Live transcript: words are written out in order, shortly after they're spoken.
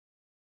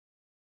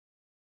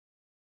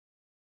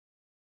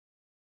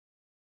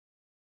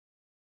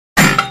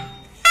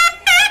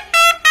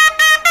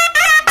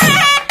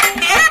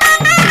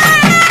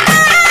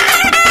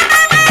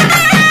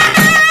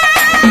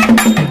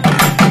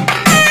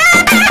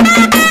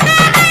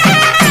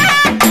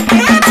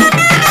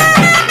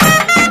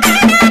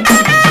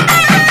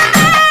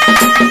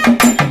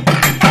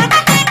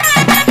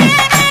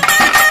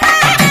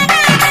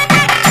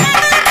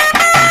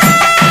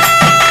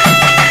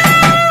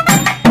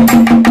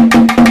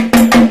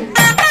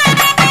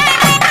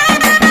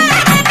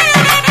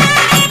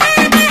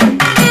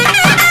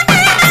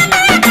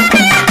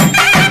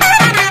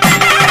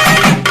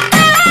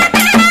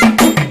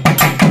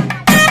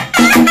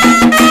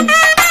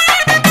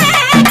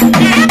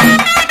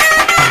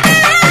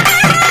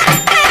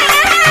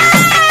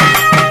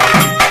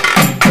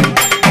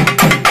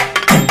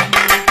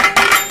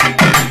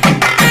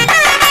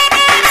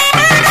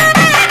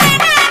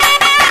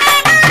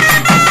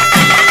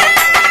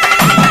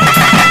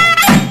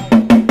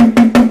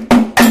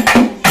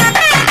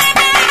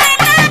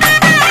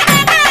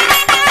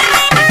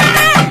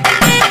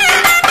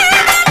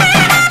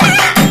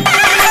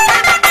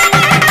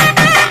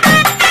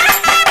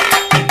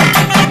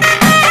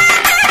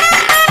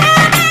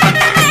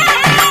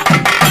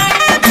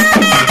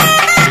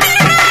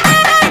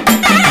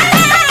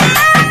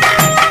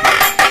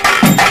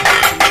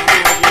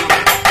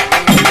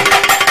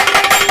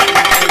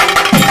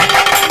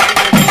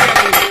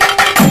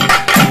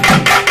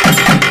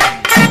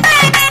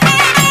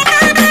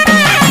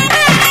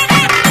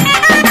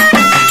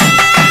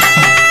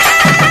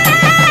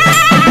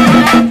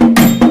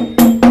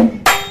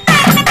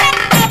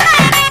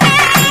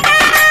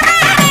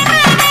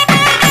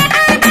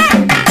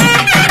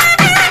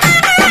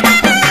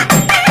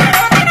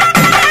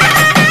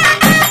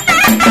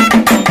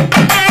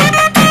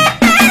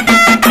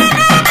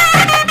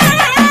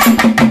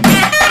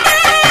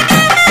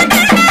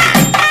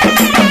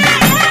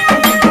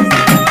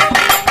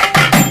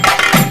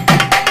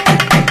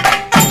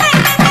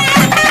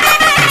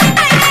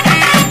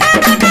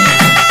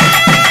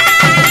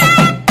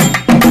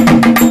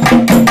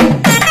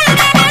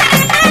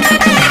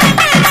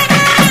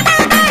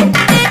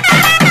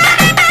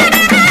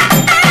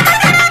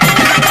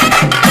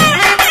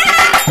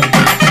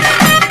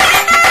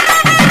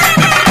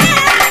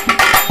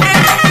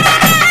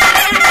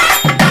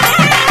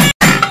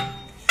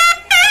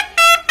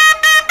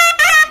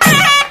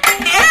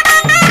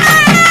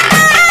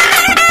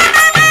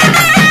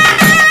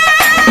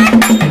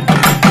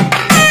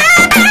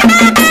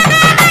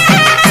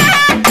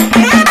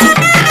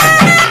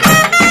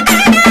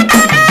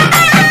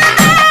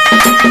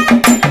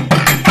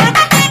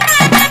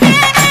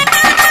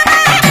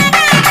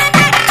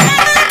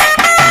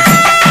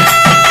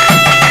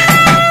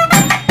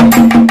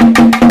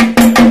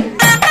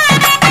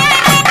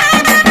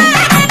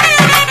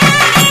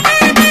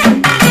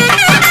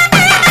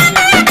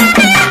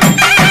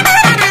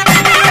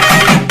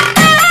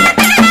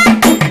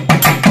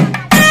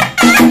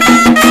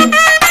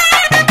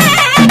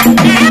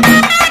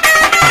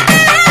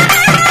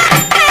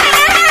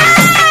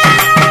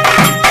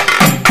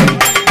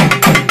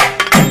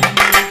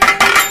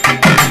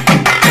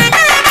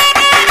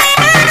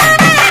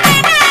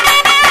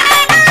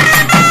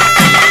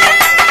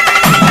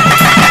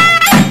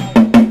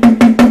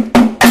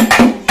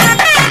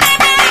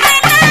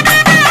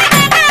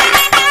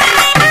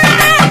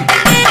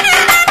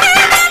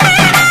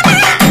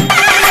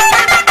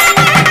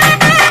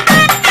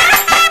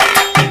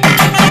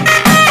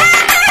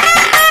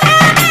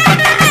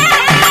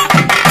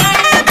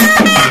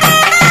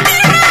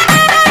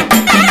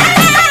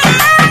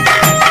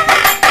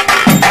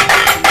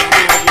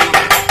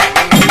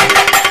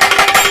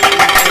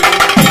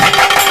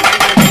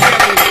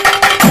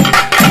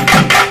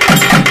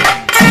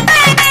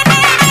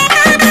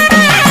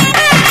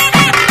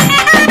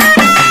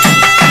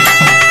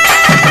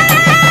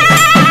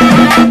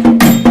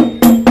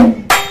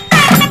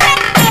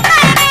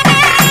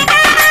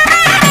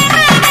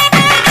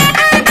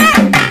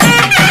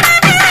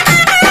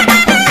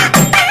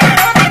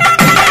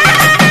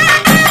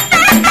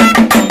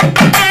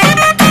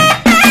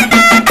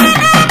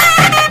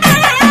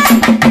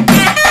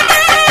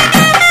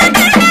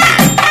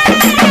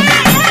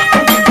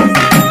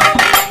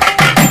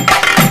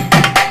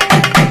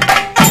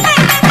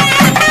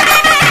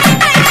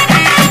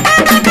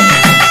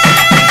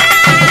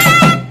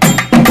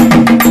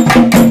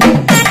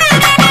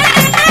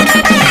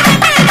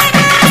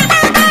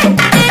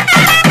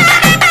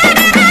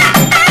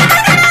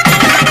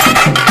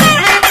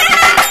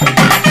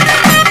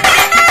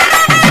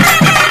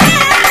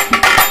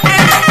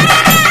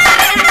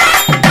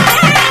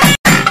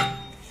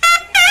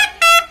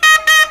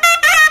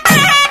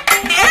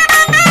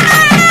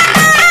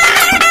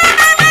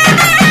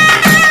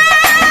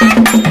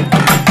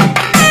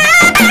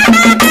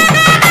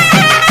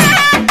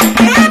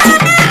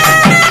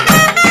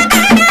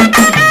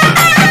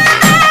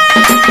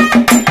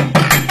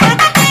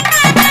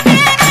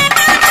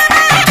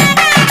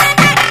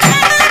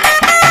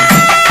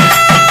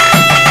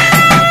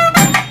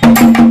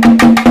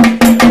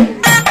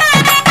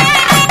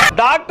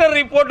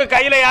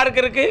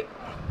யாருக்கு இருக்கு?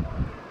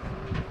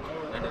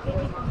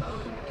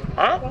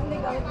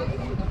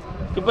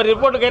 இப்போ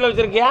ரிப்போர்ட் கையில்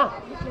வச்சிருக்கியா?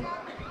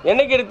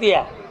 என்னைக்கு எடுத்திய?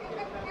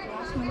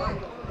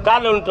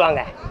 காலில் விட்டு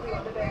வாங்க.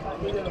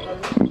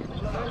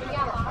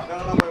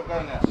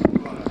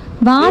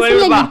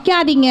 வாசல்ல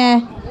நிக்காதீங்க,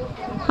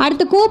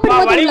 அடுத்து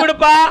கூப்பிடும்போது வழி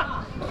விடுப்பா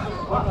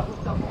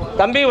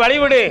தம்பி, வழி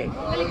விடு.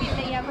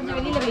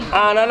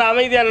 நல்லா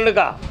அமைதியா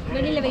நின்னுக்கா.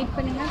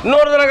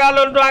 இன்னொரு தடவை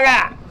காலில் விட்டு வாங்க.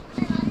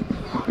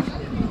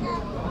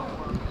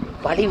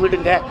 வழி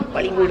விடுங்க,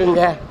 வழி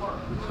விடுங்க.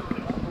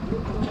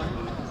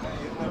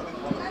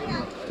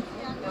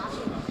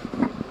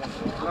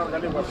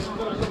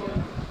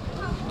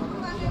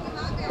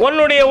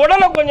 உன்னுடைய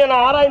உடலை கொஞ்சம்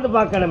நான் ஆராய்ந்து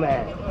பார்க்கணுமே.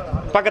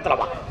 பக்கத்துல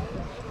வா,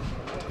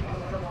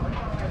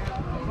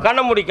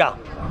 கண்ணை முடிக்கா.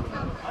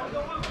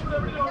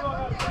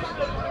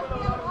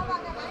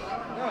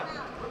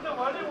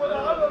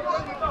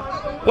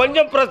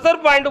 கொஞ்சம்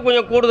ப்ரெஷர் பாயிண்ட்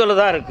கொஞ்சம் கூடுதல்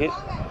தான் இருக்கு.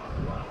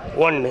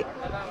 ஒன்று,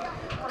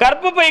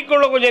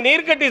 கர்ப்பப்பைக்குள்ள கொஞ்சம்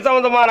நீர்க்கட்டி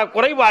சம்பந்தமான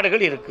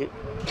குறைபாடுகள் இருக்கு.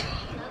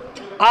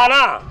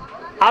 ஆனால்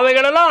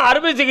அவைகளெல்லாம்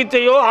அறுவை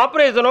சிகிச்சையோ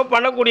ஆப்ரேஷனோ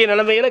பண்ணக்கூடிய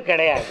நிலைமையில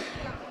கிடையாது.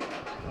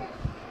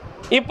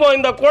 இப்போ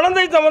இந்த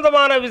குழந்தை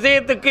சம்பந்தமான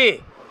விஷயத்துக்கு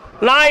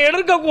நான்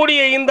எடுக்கக்கூடிய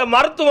இந்த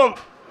மருத்துவம்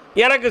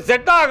எனக்கு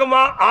செட்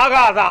ஆகுமா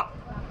ஆகாதா,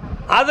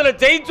 அதில்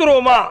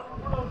ஜெயிச்சுருவோமா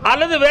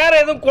அல்லது வேற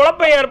எதுவும்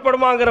குழப்பம்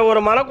ஏற்படுமாங்கிற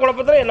ஒரு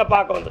மனக்குழப்பத்தில் என்னை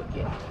பார்க்க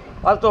வந்திருக்கேன்.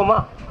 வாஸ்தவமா?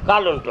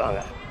 கால் வந்துட்டு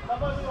வாங்க.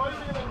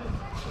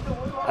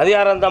 அது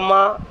யார் அந்த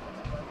அம்மா?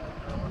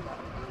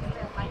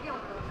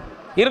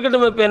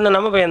 இருக்கட்டும், இப்போ என்ன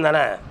நம்ம பையன்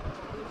தானே.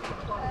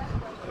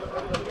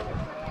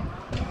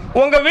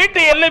 உங்கள் வீட்டு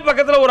எல்லை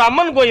பக்கத்தில் ஒரு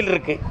அம்மன் கோயில்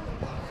இருக்கு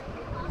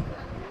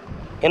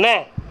என்ன?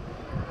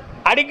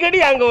 அடிக்கடி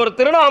அங்கே ஒரு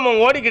திருநாமம்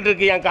ஓடிக்கிட்டு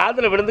இருக்கு, என்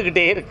காதில்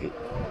விழுந்துக்கிட்டே இருக்கு.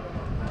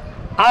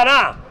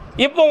 ஆனால்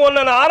இப்போ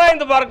உன்னை நான்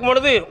ஆராய்ந்து பார்க்கும்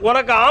பொழுது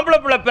உனக்கு ஆம்பளை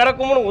பிள்ளை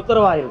பிறக்கும்னு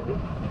உத்தரவாயிருக்கு.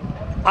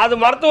 அது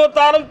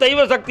மருத்துவத்தாலும்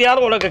தெய்வ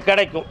சக்தியாலும் உனக்கு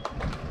கிடைக்கும்.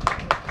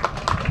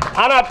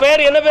 ஆனால்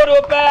பேர் என்ன பேர்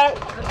வைப்ப?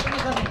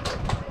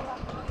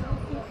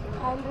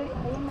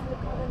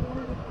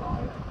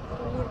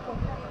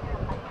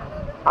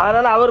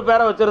 அதனால அவர்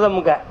பேரை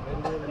வச்சிருந்தமுங்க,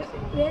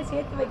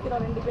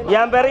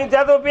 என் பேரையும்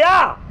சேர்த்து வைப்பியா?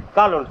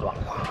 கால்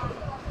வந்துட்டு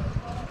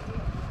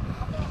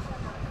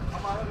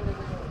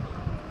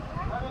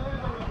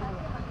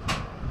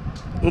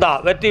இந்தா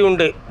வெற்றி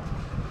உண்டு.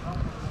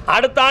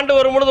 அடுத்த ஆண்டு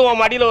வரும் பொழுது உன்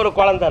மடியில் ஒரு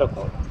குழந்தை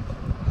இருக்கும்.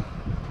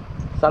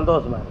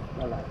 சந்தோஷமா இருக்கு.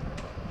 நல்லா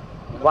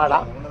வாடா.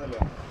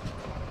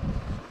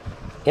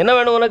 என்ன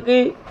வேணும் உனக்கு?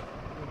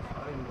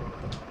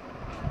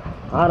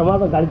 6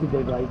 மாதம் கழிச்சு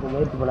போயிட்டு இப்போ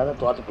முயற்சி பண்ணாத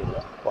தோற்று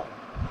போயிடுவேன்.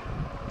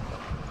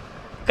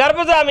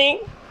 கருப்பசாமி,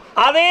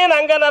 அதே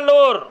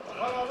நங்கநல்லூர்.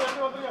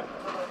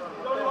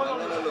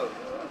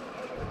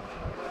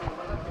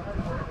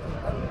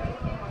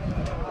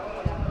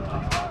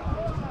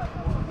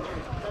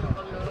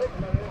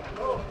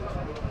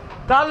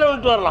 காலில்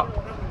விட்டு வரலாம்.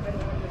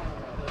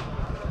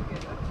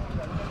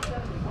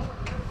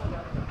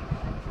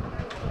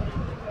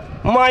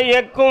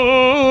 மயக்கும்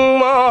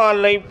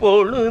மாலை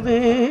பொழுது,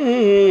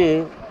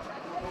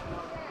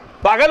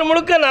 பகல்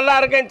முழுக்க நல்லா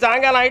இருக்கேன்,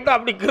 சாயங்காலம் ஆகிட்டு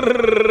அப்படி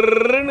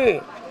கிருன்னு,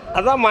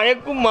 அதான்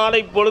மயக்கும்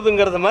மாலை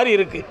பொழுதுங்கிறது மாதிரி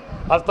இருக்கு.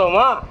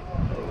 வாஸ்தவமா?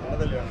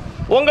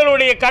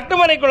 உங்களுடைய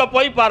கட்டுமனைக்குள்ளே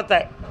போய்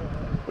பார்த்தேன்.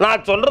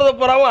 நான் சொல்கிறத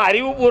பூராவும்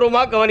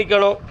அறிவுபூர்வமாக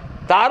கவனிக்கணும்.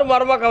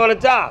 தாறுமாறமாக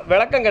கவனிச்சா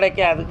விளக்கம்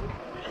கிடைக்காது.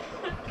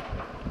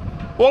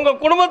 உங்கள்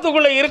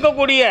குடும்பத்துக்குள்ளே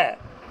இருக்கக்கூடிய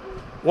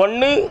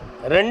 1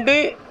 2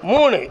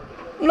 3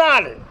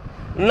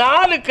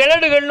 4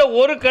 கிழடுகளில்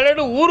ஒரு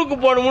கிழடு ஊருக்கு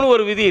போகணும்னு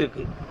ஒரு விதி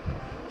இருக்கு.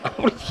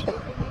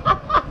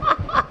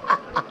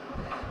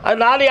 அது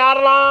 4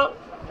 யாரெல்லாம்?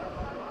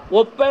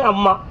 ஒப்பேன்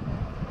அம்மா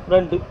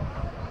 2,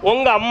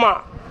 உங்கள் அம்மா,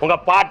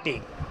 உங்கள் பாட்டி.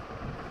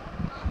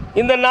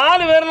 இந்த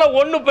 4 பேரில்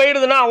 1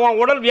 போயிடுதுன்னா அவன்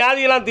உடல்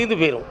வியாதியெல்லாம்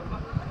தீர்ந்து போயிடும்.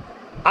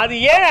 அது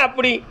ஏன்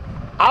அப்படி?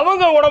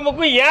 அவங்க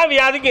உடம்புக்கும் ஏன்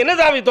வியாதிக்கும் என்ன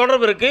சாமி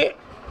தொடர்பு இருக்குது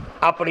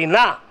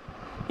அப்படின்னா,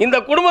 இந்த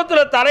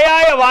குடும்பத்தில்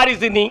தலையாய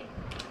வாரிசு நீ.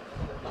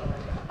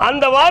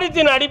 அந்த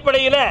வாரிசின்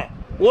அடிப்படையில்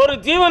ஒரு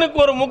ஜீவனுக்கு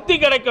ஒரு முக்தி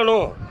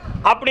கிடைக்கணும்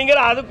அப்படிங்கிற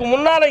அதுக்கு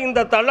முன்னால்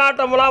இந்த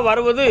தள்ளாட்டமெல்லாம்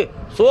வருவது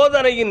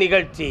சோதனையின்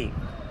நிகழ்ச்சி.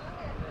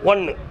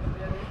 1.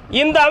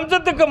 இந்த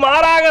அம்சத்துக்கு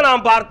மாறாக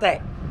நான்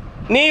பார்த்தேன்.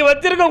 நீ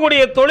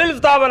வச்சிருக்கக்கூடிய தொழில்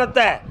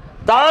ஸ்தாபனத்தை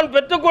தான்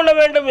பெற்றுக்கொள்ள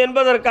வேண்டும்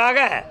என்பதற்காக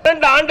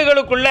 2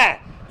 ஆண்டுகளுக்குள்ள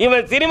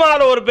இவன்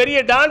சினிமாவில் ஒரு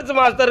பெரிய டான்ஸ்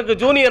மாஸ்டருக்கு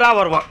ஜூனியராக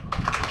வருவான்.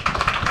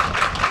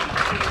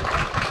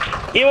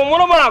 இவன்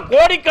மூலமாக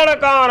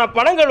கோடிக்கணக்கான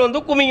பணங்கள் வந்து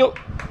குமியும்.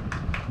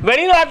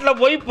 வெளிநாட்டில்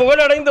போய்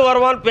புகழடைந்து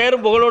வருவான்,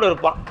 பேரும் புகழோடு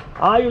இருப்பான்.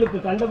 ஆயுளுக்கு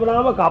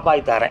கண்டுபிடாமல்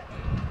காப்பாற்றித்தாரேன்.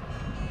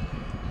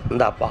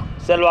 இந்தாப்பா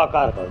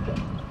செல்வாக்காக இருக்க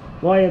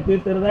நோயை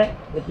தீர்த்துருந்தேன்,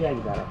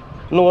 வெற்றியாக்கி தரேன்.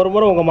 இன்னும் ஒரு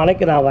முறை உங்கள்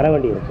மனைக்கு நான் வர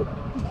வேண்டியிருக்கு.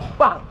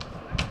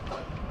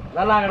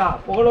 நல்லாங்கடா,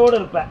 புகழோடு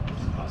இருப்பேன்.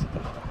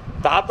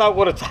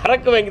 தாத்தாவுக்கு ஒரு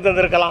சரக்கு வாங்கி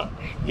தந்திருக்கலாம்.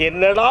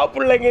 என்னடா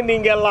பிள்ளைங்க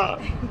நீங்கள் எல்லாம்.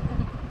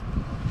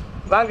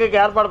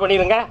 பேங்குக்கு ஏற்பாடு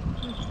பண்ணிடுங்க,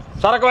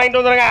 சரக்கு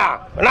வாங்கிட்டு வந்துடுங்க.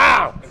 என்ன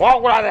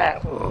போகக்கூடாது.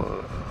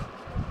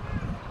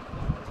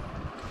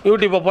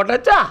 யூடியூப்பை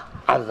போட்டாச்சா?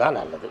 அதுதான்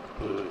நல்லது.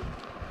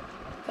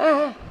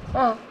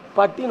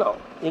 பட்டினம்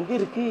எங்கே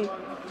இருக்கு?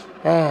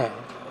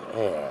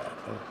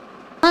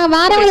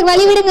 வாரவங்களுக்கு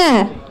வழி விடுங்க,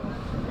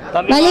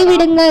 வழி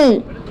விடுங்கள்.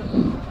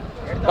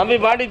 தம்பி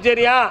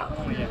பாண்டிச்சேரியா?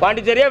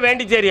 பாண்டிச்சேரியா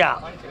வேண்டிச்சேரியா?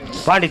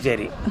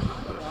 பாண்டிச்சேரி.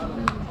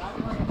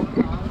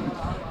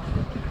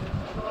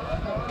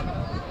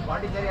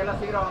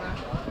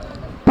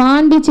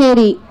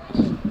 பாண்டிச்சேரி.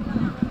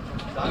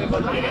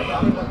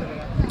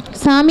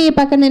 சாமியை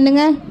பக்கம்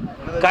நின்னுங்க.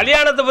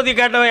 கல்யாணத்தை பத்தி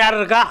கேட்டவன் யார்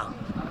இருக்கா?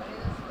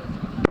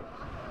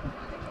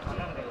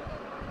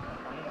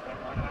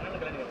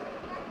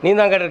 நீ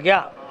தான் கேட்டிருக்கியா?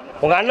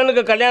 உங்க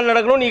அண்ணனுக்கு கல்யாணம்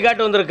நடக்கணும், நீ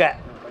கேட்டு வந்திருக்க.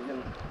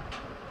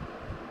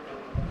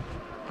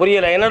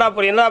 புரியல. என்னடா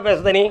என்னடா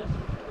பேசுத நீ?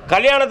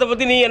 கல்யாணத்தை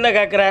பத்தி நீ என்ன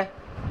கேட்குற?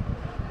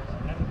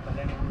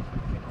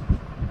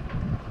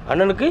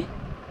 அண்ணனுக்கு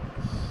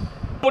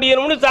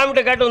முடியணும்னு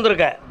சாமிகிட்ட கேட்டு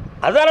வந்திருக்க.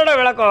 அதானடா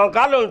விளக்கம்.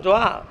 காலில் வந்துட்டு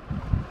வா.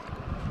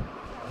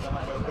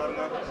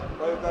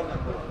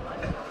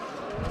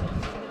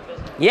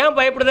 ஏன்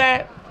பயப்படுத?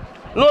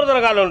 இன்னொரு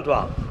தடவை காலில் வந்துட்டு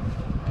வா.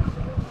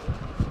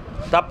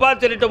 தப்பா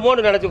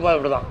சொல்லிட்டோமோன்னு நினச்சி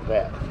பயப்படுதான்.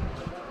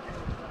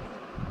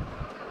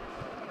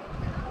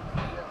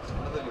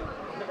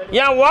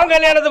 ஏன் உன்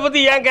கல்யாணத்தை பற்றி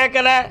ஏன்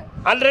கேட்கல?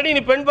 ஆல்ரெடி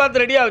நீ பெண்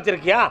பார்த்து ரெடியாக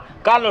வச்சிருக்கியா?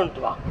 காலில்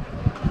வந்துட்டு வா.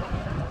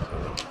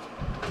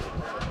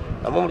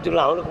 நம்ம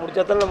முடிச்சுக்கலாம். அவனுக்கு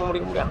முடிச்சாதான் நம்ம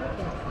முடிக்க முடியும்.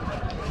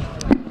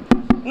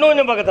 இன்னும்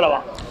கொஞ்சம் பக்கத்தில் வா.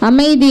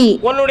 அமைதி.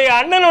 உன்னுடைய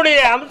அண்ணனுடைய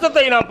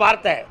அம்சத்தை நான்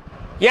பார்த்தேன்.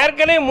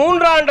 ஏற்கனவே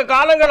 3 ஆண்டு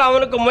காலங்கள்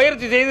அவனுக்கு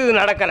முயற்சி செய்து இது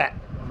நடக்கலை.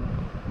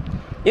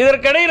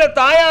 இதற்கிடையில்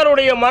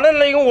தாயாருடைய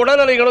மனநிலையும்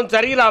உடல்நிலைகளும்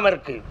சரியில்லாமல்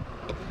இருக்கு.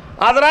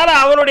 அதனால்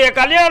அவனுடைய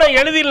கல்யாணம்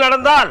எளிதில்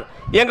நடந்தால்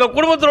எங்கள்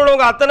குடும்பத்தில்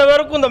உள்ளவங்க அத்தனை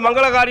பேருக்கும் இந்த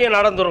மங்கள காரியம்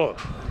நடந்துடும்.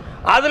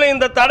 அதில்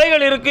இந்த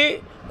தடைகள் இருக்குது.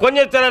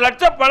 கொஞ்சம் சில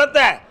லட்ச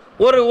பணத்தை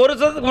ஒரு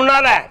வருஷத்துக்கு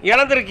முன்னால்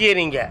இழந்திருக்கீங்க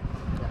நீங்கள்.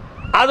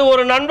 அது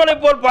ஒரு நண்பனை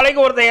போல்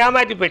பழகி ஒருத்தன்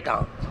ஏமாற்றி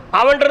போயிட்டான்.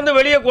 அவன்கிட்ட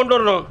வெளியே கொண்டு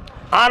வரணும்.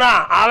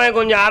 ஆனால் அவன்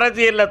கொஞ்சம்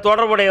அரசியலில்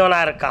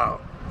தொடர்புடையவனாக இருக்கான்.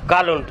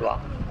 கால் வந்துட்டு வா.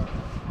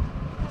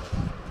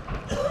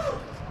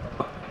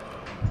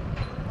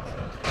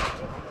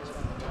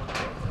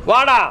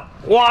 வாடா.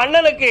 உன்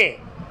அண்ணனுக்கு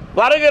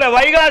வருகிற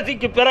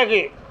வைகாசிக்கு பிறகு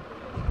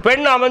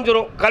பெண்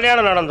அமைஞ்சிரும்,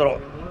 கல்யாணம்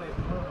நடந்துடும்.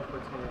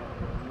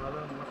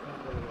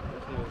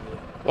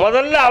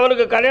 முதல்ல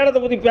அவனுக்கு கல்யாணத்தை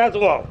பற்றி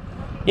பேசுவோம்.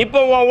 இப்போ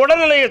உன்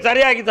உடல்நிலையை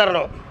சரியாக்கி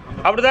தரணும்.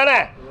 அப்படி தானே?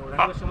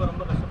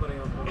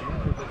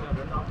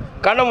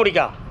 கண்ணை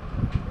முடிக்கா.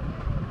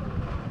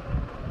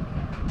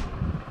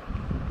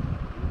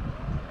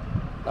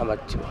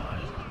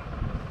 நமச்சிவாய்.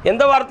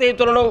 எந்த வார்த்தையை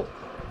சொல்லணும்?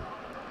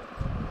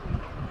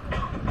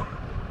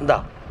 இந்தா.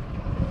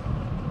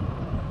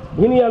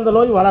 இனி அந்த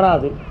நோய்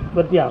வளராது,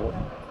 வெற்றியாகும்.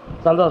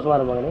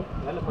 சந்தோஷமான மகனே.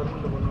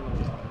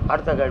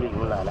 அடுத்த கேள்விக்கு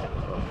முன்னால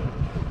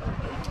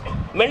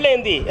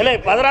மெல்லேந்தி இல்லை,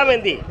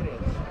 பதிராமேந்தி.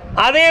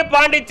 அதே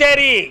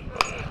பாண்டிச்சேரி.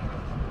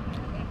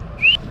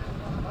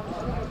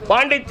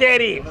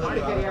 பாண்டிச்சேரி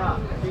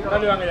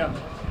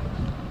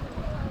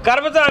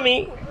கருப்பசாமி,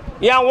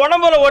 என்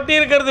உடம்புல ஒட்டி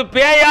இருக்கிறது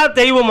பேயா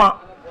தெய்வமா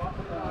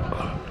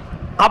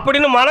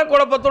அப்படின்னு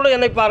மனக்குழப்பத்தோடு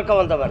என்னை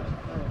பார்க்க வந்தவன்.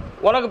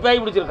 உனக்கு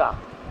பேய் பிடிச்சிருக்கா?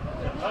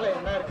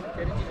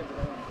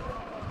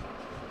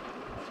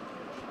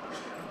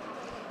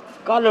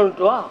 கால்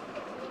விட்டு வா.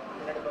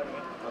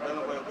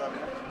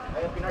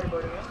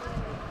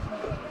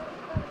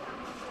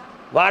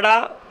 வாடா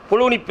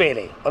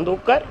புழுனிப்பேலே வந்து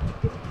உட்கார்.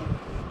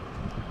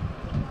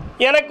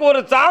 எனக்கு ஒரு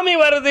சாமி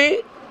வருது,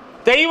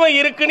 தெய்வம்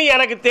இருக்குன்னு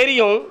எனக்கு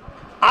தெரியும்.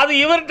 அது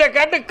இவர்கிட்ட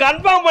கேட்டு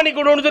கன்ஃபார்ம் பண்ணி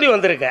கொடுன்னு சொல்லி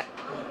வந்திருக்கேன்.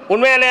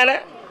 உண்மையாலே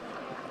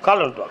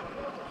கால் விட்டு வா.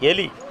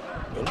 எலி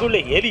எங்குள்ள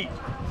எலி.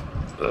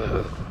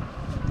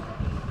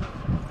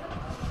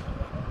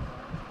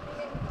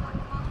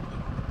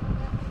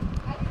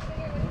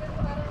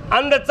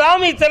 அந்த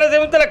சாமி சில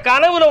சமயத்தில்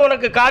கனவுல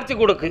உனக்கு காட்சி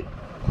கொடுக்கு.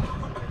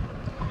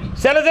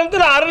 சில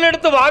சமயத்தில் அருள்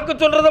எடுத்து வாக்கு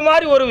சொல்றது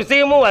மாதிரி ஒரு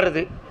விஷயமும்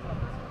வருது.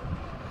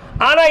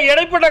 ஆனால்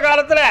இடைப்பட்ட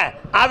காலத்தில்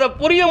அதை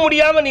புரிய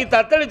முடியாமல் நீ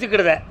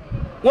தத்தளிச்சுக்கிடுத.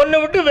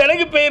 ஒன்று விட்டு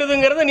விலகி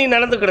போயிருதுங்கிறத நீ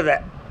நடந்துக்கிடுத.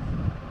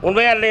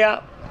 உண்மையா இல்லையா?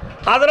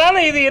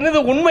 அதனால் இது என்னது,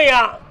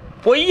 உண்மையா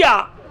பொய்யா,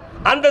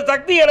 அந்த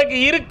சக்தி எனக்கு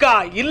இருக்கா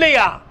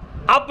இல்லையா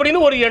அப்படின்னு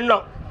ஒரு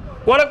எண்ணம்.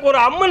 உனக்கு ஒரு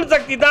அம்மன்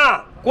சக்தி தான்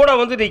கூட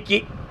வந்து நிற்கி.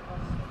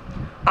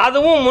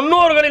 அதுவும்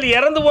முன்னோர்களில்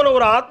இறந்து போன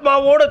ஒரு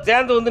ஆத்மாவோடு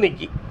சேர்ந்து வந்து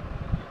நிற்கி.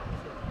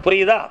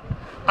 புரியுதா?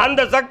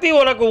 அந்த சக்தி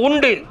உனக்கு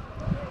உண்டு.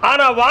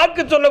 ஆனால்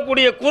வாக்கு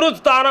சொல்லக்கூடிய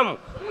குருஸ்தானம்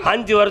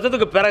 5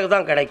 வருஷத்துக்கு பிறகு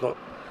தான் கிடைக்கும்.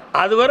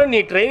 அதுவரை நீ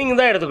ட்ரைனிங்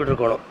தான் எடுத்துக்கிட்டு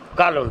இருக்கணும்.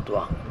 கால் வந்துட்டு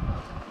வா.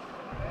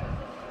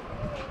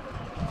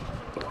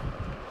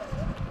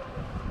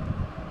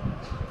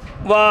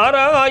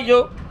 வாராயோ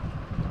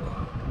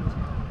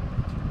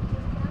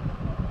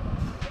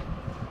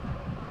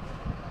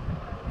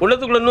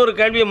உள்ளத்துக்குள்ள இன்னொரு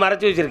கேள்வியை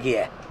மறைச்சி வச்சிருக்கிய.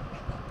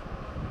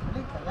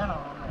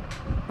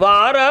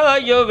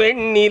 வாராயோ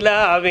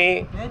வெண்ணிலாவே.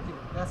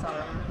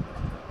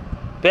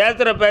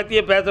 பேசுகிற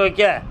பேத்தியை பேச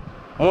வைக்க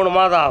 3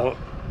 மாதம் ஆகும்.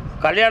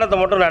 கல்யாணத்தை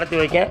மட்டும் நடத்தி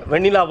வைக்க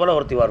வெண்ணிலா போல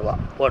ஒருத்தி வருவா.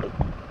 போடு.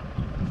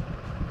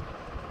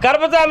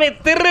 கருப்பசாமி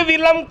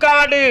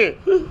திருவிலங்காடு.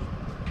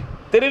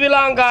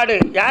 திருவிலாங்காடு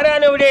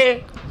யாரான விடு?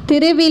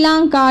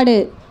 திருவிலாங்காடு.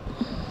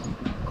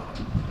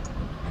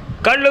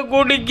 கள்ளு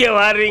குடிக்க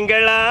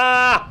வர்றீங்களா?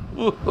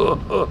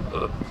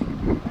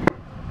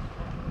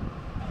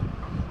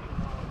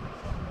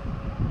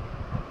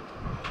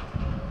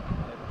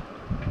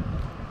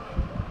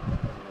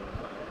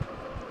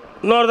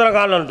 இன்னொரு தடவை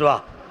கால் வந்துட்டு வா.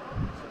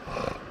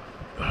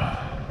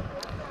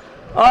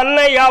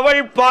 அன்னை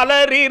அவள்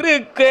பலர்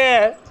இருக்க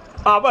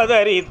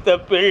அவதரித்த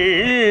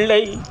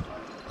பிள்ளை,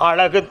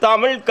 அழகு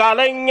தமிழ்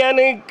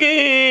கலைஞனுக்கு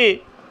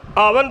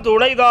அவன்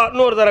துணைதான்.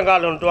 இன்னொரு தரம்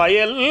கால் வந்துட்டு வா.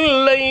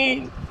 எல்லை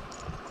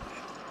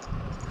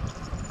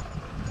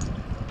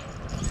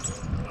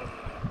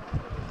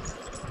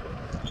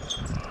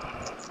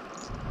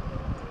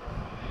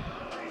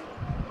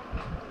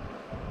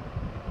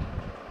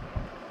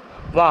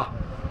வா.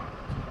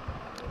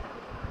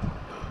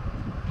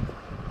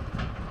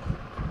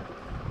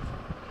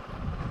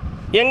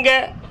 எங்க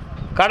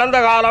கடந்த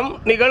காலம்,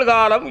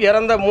 நிகழ்காலம்,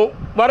 இறந்த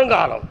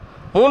வருங்காலம்,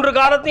 3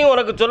 காலத்தையும்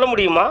உனக்கு சொல்ல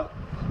முடியுமா?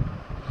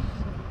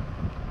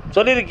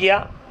 சொல்லியிருக்கியா?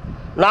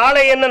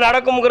 நாளை என்ன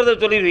நடக்கும்ங்கிறத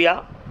சொல்லிடுவியா?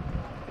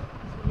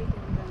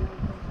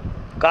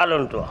 கால்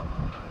வந்துட்டு வா.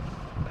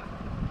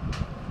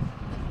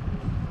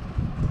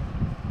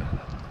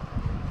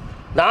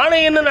 நாளை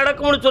என்ன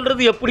நடக்கும்னு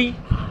சொல்கிறது எப்படி?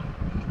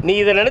 நீ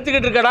இதை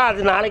நினச்சிக்கிட்டு இருக்கடா,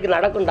 அது நாளைக்கு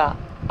நடக்கும்டா.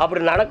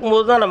 அப்படி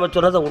நடக்கும்போது தான் நம்ம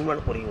சொன்னதை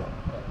உண்மைன்னு புரியும்.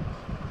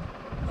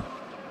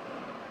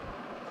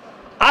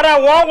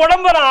 ஆனால் உன்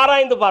உடம்பை நான்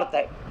ஆராய்ந்து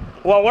பார்த்தேன்.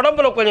 உன்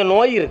உடம்புல கொஞ்சம்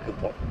நோய் இருக்கு.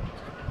 இப்போ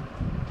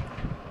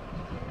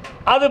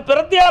அது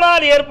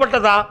பிரத்தியாரால்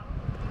ஏற்பட்டதா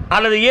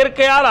அல்லது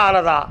இயற்கையால்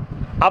ஆனதா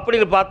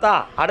அப்படின்னு பார்த்தா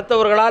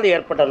அடுத்தவர்களால்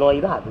ஏற்பட்ட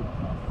நோய் தான் அது.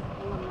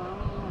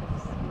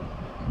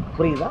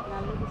 புரியுதா?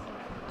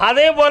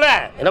 அதே போல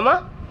என்னம்மா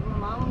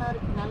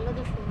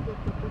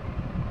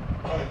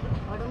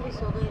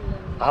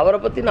அவரை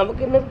பற்றி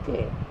நமக்கு என்ன இருக்கு?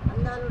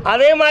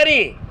 அதே மாதிரி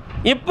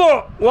இப்போ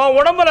உன்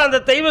உடம்புல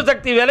அந்த தெய்வ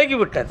சக்தி விலகி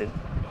விட்டது.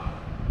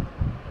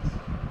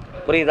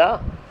 புரியுதா?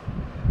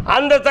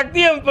 அந்த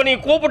சக்தியை இப்போ நீ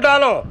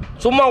கூப்பிட்டாலும்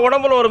சும்மா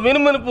உடம்புல ஒரு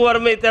மினுமினுப்பு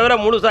வருமே தவிர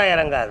முழுசாக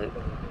இறங்காது.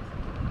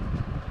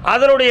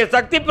 அதனுடைய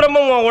சக்தி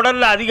பிரமம் உன்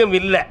உடலில் அதிகம்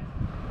இல்லை.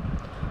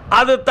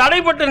 அது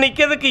தடைப்பட்டு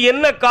நிற்கிறதுக்கு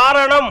என்ன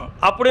காரணம்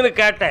அப்படின்னு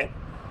கேட்டேன்.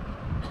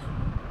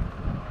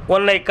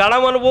 உன்னை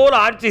கணவன் போல்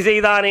ஆட்சி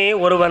செய்தானே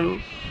ஒருவன்,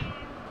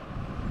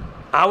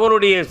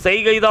 அவனுடைய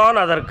செய்கைதான்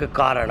அதற்கு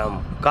காரணம்.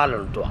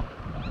 காலன்ட்டுவா.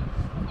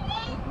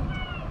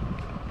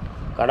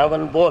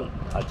 கணவன் போல்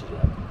ஆட்சி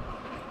செய்தான்.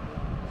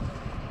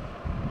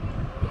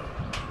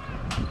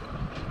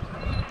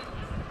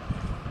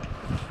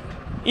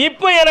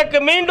 இப்போ எனக்கு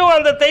மீண்டும்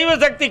அந்த தெய்வ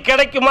சக்தி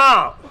கிடைக்குமா?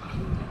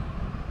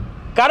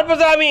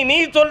 கருப்பசாமி நீ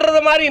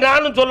சொல்றது மாதிரி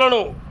நானும்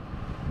சொல்லணும்.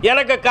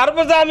 எனக்கு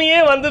கருப்பசாமியே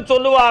வந்து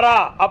சொல்லுவாரா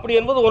அப்படி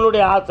என்பது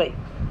உன்னுடைய ஆசை.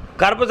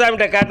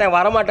 கருப்பசாமிகிட்ட கேட்டேன்,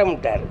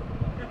 வரமாட்டேன்ட்டார்.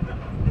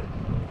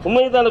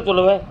 உண்மையை தானே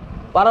சொல்லுவேன்,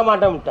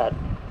 வரமாட்டேன்ட்டார்.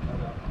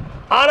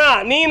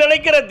 ஆனால் நீ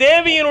நினைக்கிற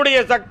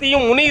தேவியினுடைய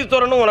சக்தியும்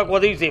முனீஸ்வரனும் உனக்கு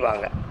உதவி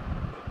செய்வாங்க.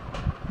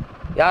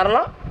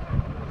 யாரெல்லாம்?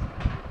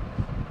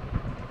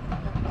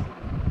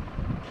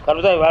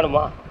 கருப்பசாமி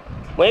வேணுமா?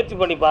 முயற்சி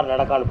பண்ணி பாரு,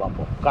 நடக்கான்னு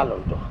பார்ப்போம். கால்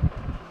வந்துட்டோம்.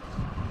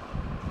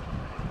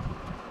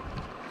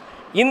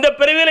 இந்த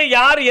பிரிவில்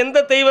யார் எந்த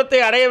தெய்வத்தை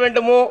அடைய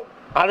வேண்டுமோ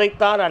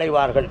அதைத்தான்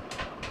அடைவார்கள்.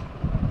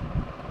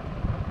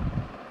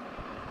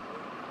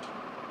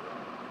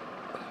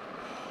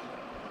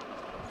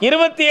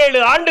 இருபத்தி 7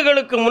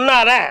 ஆண்டுகளுக்கு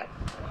முன்னால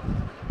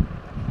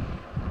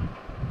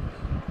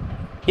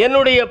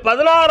என்னுடைய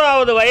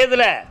 16வது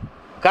வயதில்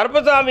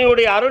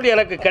கருப்பசாமியுடைய அருள்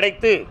எனக்கு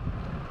கிடைத்து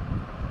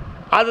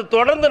அது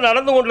தொடர்ந்து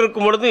நடந்து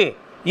கொண்டிருக்கும் பொழுது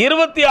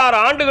 26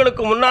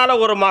 ஆண்டுகளுக்கு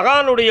முன்னால் ஒரு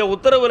மகானுடைய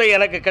உத்தரவுரை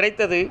எனக்கு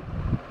கிடைத்தது.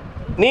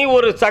 நீ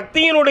ஒரு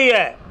சக்தியினுடைய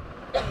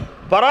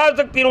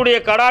பராசக்தியினுடைய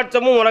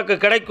கடாட்சமும் உனக்கு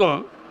கிடைக்கும்.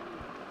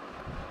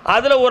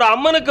 அதில் ஒரு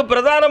அம்மனுக்கு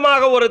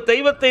பிரதானமாக ஒரு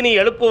தெய்வத்தை நீ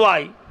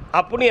எழுப்புவாய்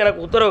அப்படின்னு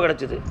எனக்கு உத்தரவு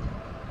கிடைச்சிது.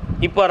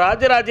 இப்போ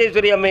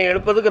ராஜராஜேஸ்வரி அம்மையை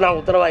எழுப்பதுக்கு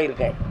நான்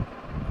உத்தரவாயிருக்கேன்.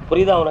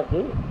 புரியுதா உனக்கு?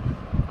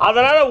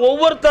 அதனால்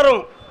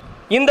ஒவ்வொருத்தரும்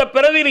இந்த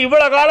பிறவியில்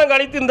இவ்வளோ காலம்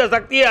கழித்து இந்த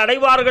சக்தியை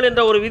அடைவார்கள்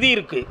என்ற ஒரு விதி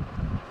இருக்குது.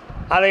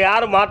 அதை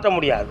யாரும் மாற்ற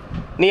முடியாது.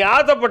 நீ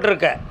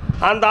ஆசைப்பட்டிருக்க,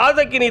 அந்த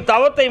ஆசைக்கு நீ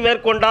தவத்தை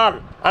மேற்கொண்டால்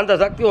அந்த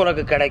சக்தி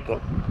உனக்கு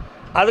கிடைக்கும்.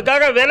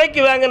 அதுக்காக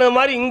விலைக்கு வாங்கினது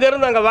மாதிரி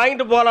இங்கேருந்து அங்கே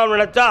வாங்கிட்டு போகலாம்னு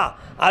நினச்சா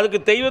அதுக்கு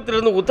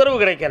தெய்வத்திலிருந்து உத்தரவு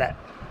கிடைக்கல.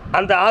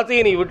 அந்த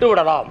ஆசையை நீ விட்டு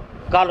விடலாம்.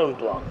 கால்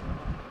வந்துட்டுவான்.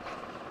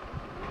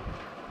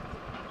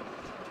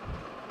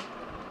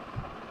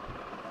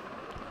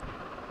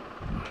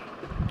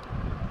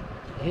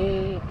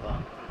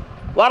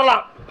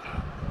 வரலாம்.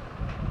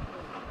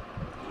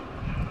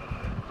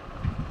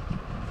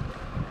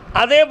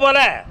 அதே போல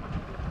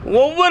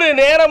ஒவ்வொரு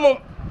நேரமும்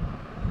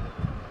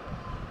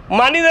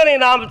மனிதனை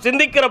நாம்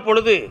சிந்திக்கிற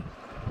பொழுது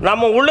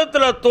நம்ம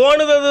உள்ளத்தில்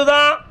தோணுது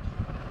தான்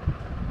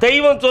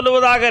தெய்வம்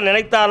சொல்லுவதாக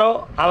நினைத்தானோ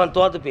அவன்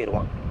தோற்று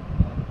போயிடுவான்.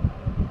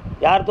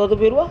 யார் தோற்று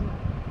போயிடுவா?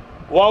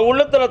 உன்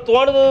உள்ளத்தில்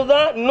தோணுது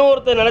தான்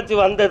இன்னொருத்தர் நினச்சி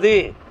வந்தது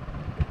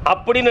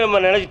அப்படின்னு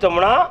நம்ம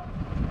நினச்சிட்டோம்னா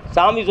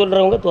சாமி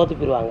சொல்கிறவங்க தோற்று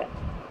போயிடுவாங்க.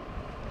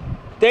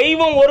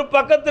 தெய்வம் ஒரு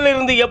பக்கத்தில்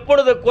இருந்து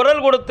எப்பொழுது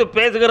குரல் கொடுத்து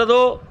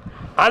பேசுகிறதோ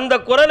அந்த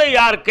குரலை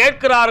யார்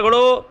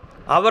கேட்கிறார்களோ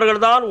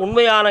அவர்கள்தான்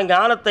உண்மையான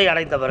ஞானத்தை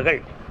அடைந்தவர்கள்.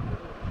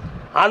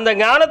 அந்த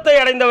ஞானத்தை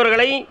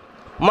அடைந்தவர்களை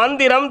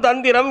மந்திரம்,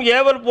 தந்திரம்,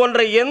 ஏவல்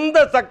போன்ற எந்த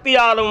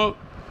சக்தியாலும்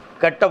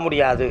கட்ட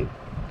முடியாது,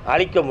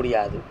 அழிக்க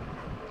முடியாது.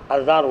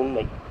 அதுதான்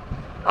உண்மை.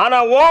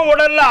 ஆனால் உன்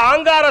உடலில்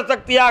ஆங்கார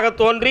சக்தியாக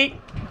தோன்றி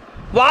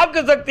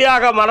வாக்கு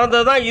சக்தியாக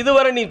மறந்தது தான்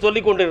இதுவரை நீ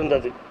சொல்லி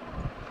கொண்டிருந்தது.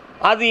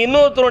 அது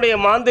இன்னொருத்தருடைய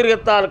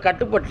மாந்திரிகத்தால்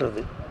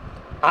கட்டுப்பட்டுருது.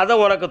 அதை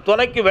உனக்கு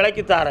தொலைக்கு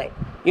விலைக்கு தாரேன்.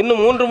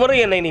 இன்னும் 3 முறை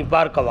என்னை நீ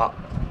பார்க்கவா,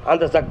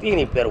 அந்த சக்தியை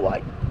நீ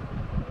பெறுவாய்.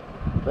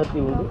 பற்றி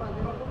உண்டு.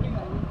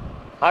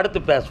 அடுத்து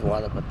பேசுவோம்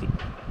அதை பற்றி.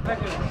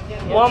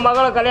 உன்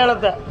மகளை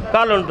கல்யாணத்தை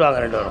கால் வந்துட்டு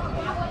வாங்க 2 பேரும்.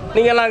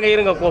 நீங்கள்லாம் அங்கே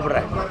இருங்க,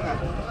 கூப்பிட்றேன்.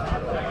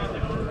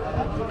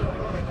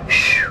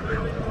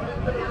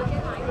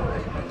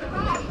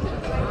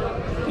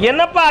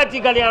 என்னப்பா ஆச்சு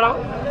கல்யாணம்?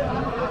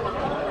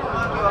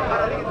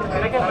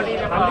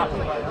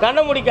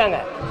 கண்ணை முடிக்காங்க.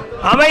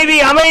 அமைதி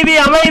அமைதி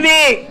அமைதி.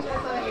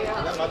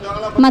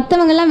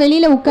 மத்தவங்க எல்லாம்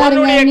வெளியில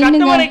உட்காருங்க.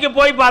 கட்டுமனைக்கு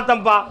போய்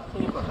பார்த்தம்பா,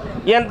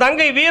 என்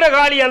தங்கை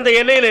வீரகாளி அந்த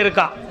எல்லையில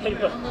இருக்கா.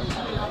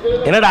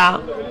 என்னடா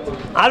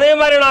அதே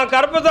மாதிரி நான்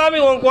கருப்பசாமி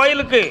உன்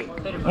கோயிலுக்கு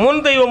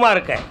முன் தெய்வமா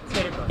இருக்கேன்.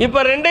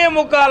 இப்ப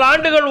 2.25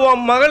 ஆண்டுகள்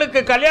உன்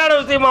மகளுக்கு கல்யாண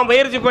விஷயமா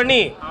முயற்சி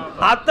பண்ணி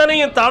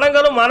அத்தனையும்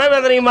தடங்களும்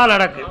மனவேதனையுமா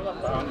நடக்கு.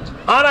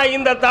 ஆனா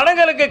இந்த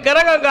தடங்களுக்கு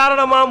கிரகம்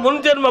காரணமா,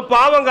 முன்ஜென்ம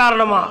பாவம்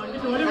காரணமா,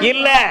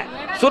 இல்ல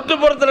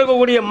சுற்றுப்புறத்தில்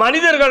இருக்கக்கூடிய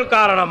மனிதர்கள்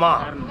காரணமா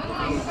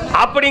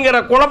அப்படிங்கிற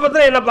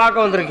குழப்பத்தில் என்ன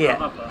பார்க்க வந்திருக்கீங்க.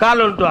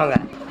 கால் விட்டுவாங்க.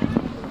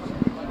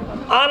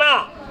 ஆனா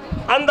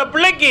அந்த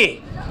பிள்ளைக்கு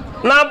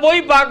நான்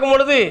போய் பார்க்கும்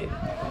பொழுது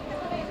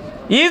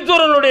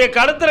ஈஸ்வரனுடைய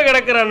கழுத்துல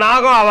கிடக்கிற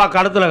நாகம் அவ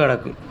கழுத்துல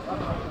கிடக்கு.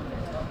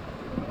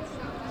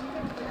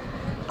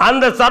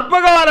 அந்த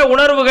சர்ப்பகால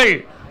உணர்வுகள்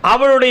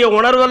அவளுடைய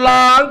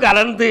உணர்வெல்லாம்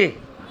கலந்து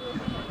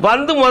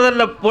வந்து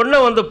முதல்ல பொண்ணை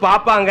வந்து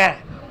பார்ப்பாங்க,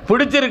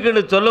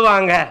 பிடிச்சிருக்குன்னு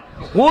சொல்லுவாங்க,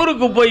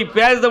 ஊருக்கு போய்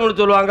பேசணும்னு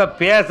சொல்லுவாங்க,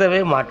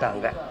 பேசவே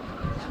மாட்டாங்க.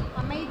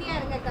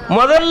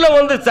 முதல்ல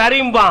வந்து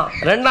சரிம்பான்,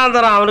 2ஆம்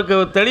தரம் அவனுக்கு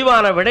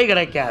தெளிவான விடை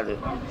கிடைக்காது.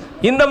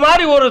 இந்த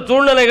மாதிரி ஒரு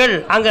சூழ்நிலைகள்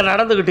அங்கே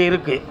நடந்துக்கிட்டு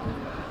இருக்கு.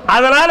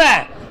 அதனால்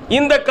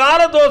இந்த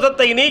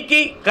காலதோஷத்தை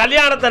நீக்கி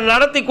கல்யாணத்தை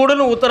நடத்தி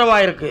கொடுன்னு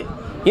உத்தரவாயிருக்கு.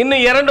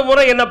 இன்னும் 2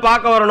 முறை என்ன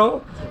பார்க்க வரணும்.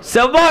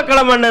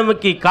 செவ்வாய்க்கிழமை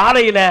அன்னைக்கு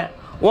காலையில்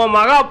உன்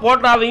மகா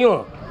போட்டாவையும்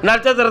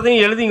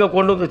நட்சத்திரத்தையும் எழுதி இங்கே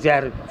கொண்டு வந்து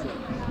சேரு.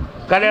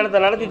 கல்யாணத்தை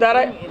நடத்தி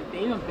தரேன்.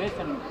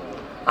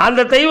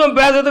 அந்த தெய்வம்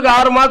பேசுறதுக்கு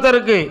 6 மாதம்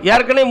இருக்கு.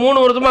 ஏற்கனவே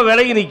 3 வருஷமா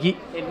விலகி நிற்கி.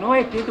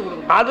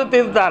 அது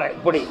தீர்த்து தரேன்.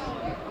 இப்படி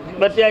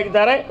வெற்றியாக்கி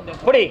தரேன்.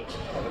 இப்படி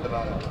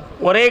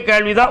ஒரே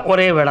கேள்விதான்,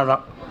 ஒரே வேலை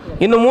தான்.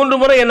 இன்னும்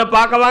 3 முறை என்ன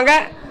பார்க்க வாங்க.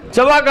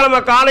 செவ்வாய்க்கிழமை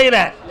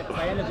காலையில்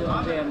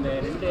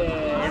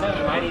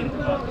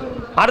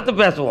அடுத்து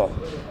பேசுவோம்.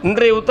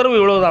 இன்றைய உத்தரவு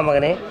இவ்வளவுதான்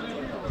மகனே.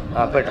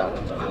 போயிட்டாங்க.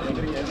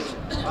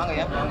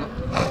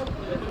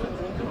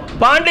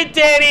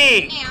 பாண்டிச்சேரி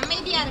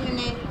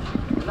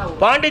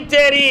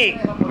பாண்டிச்சேரி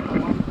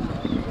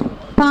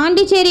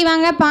பாண்டிச்சேரி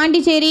வாங்க.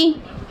 பாண்டிச்சேரி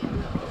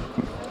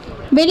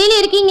வெளியில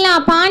இருக்கீங்களா?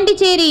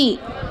 பாண்டிச்சேரி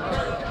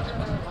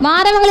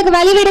வாரவங்களுக்கு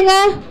வழி விடுங்க.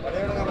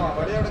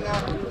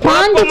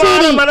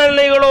 பாண்டிச்சேரி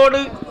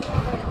மனநிலைகளோடு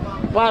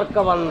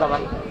பார்க்க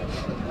வந்தவன்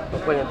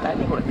கொஞ்சம்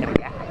தண்ணி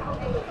கொடுக்குறீங்க.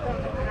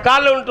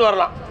 காலைல விட்டு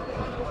வரலாம்.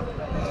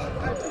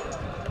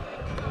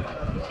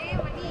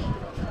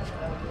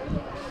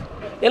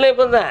 இல்லை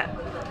இப்போ தான்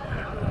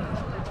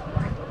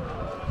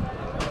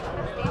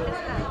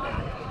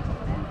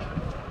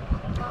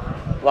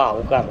வா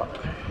உட்காரலாம்.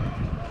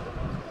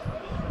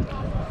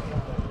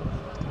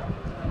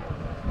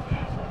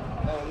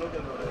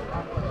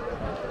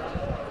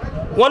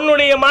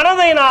 உன்னுடைய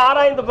மனதை நான்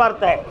ஆராய்ந்து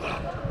பார்த்தேன்.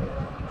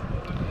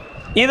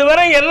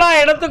 இதுவரை எல்லா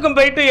இடத்துக்கும்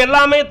போயிட்டு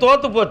எல்லாமே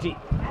தோத்து போச்சு.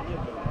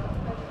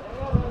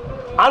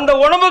 அந்த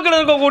உடம்புக்கு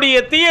இருக்கக்கூடிய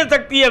தீய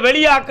சக்தியை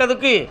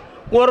வெளியாக்குறதுக்கு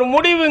ஒரு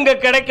முடிவு இங்கே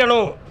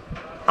கிடைக்கணும்.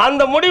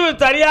 அந்த முடிவு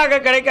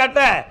சரியாக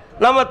கிடைக்காட்ட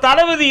நம்ம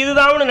தலைவிதி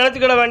இதுதான்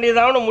நினச்சிக்கிட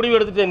வேண்டியதான முடிவு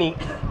எடுத்துட்ட நீ.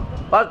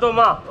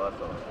 பார்த்தோமா?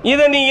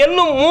 இதை நீ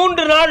இன்னும்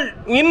 3 நாள்,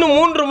 இன்னும்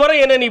 3 முறை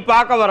என்னை நீ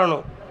பார்க்க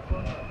வரணும்.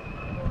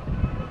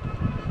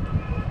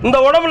 இந்த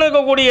உடம்புல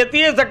இருக்கக்கூடிய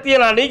தீய சக்தியை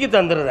நான் நீக்கி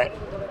தந்துடுறேன்.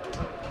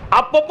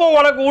 அப்பப்போ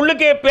உனக்கு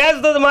உள்ளுக்கே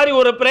பேசுறது மாதிரி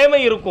ஒரு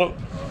பிரேமை இருக்கும்.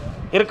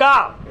 இருக்கா?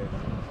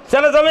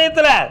 சில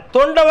சமயத்தில்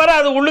தொண்டை வர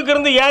அது உள்ளுக்கு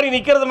இருந்து ஏறி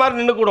நிற்கிறது மாதிரி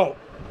நின்றுக்கூடும்.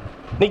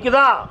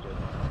 நிற்குதா?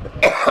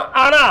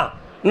 ஆனால்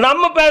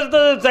நம்ம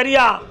பேசுறது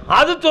சரியா,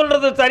 அது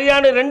சொல்கிறது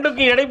சரியானு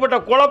 2க்கும் இடைப்பட்ட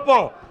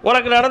குழப்பம்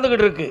உனக்கு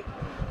நடந்துக்கிட்டு இருக்கு.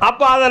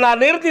 அப்போ அதை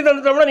நான் நிறுத்தி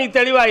தந்துட்டோம்னா நீ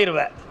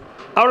தெளிவாகிடுவேன்.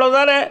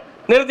 அவ்வளோதானே?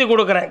 நிறுத்தி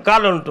கொடுக்குறேன்.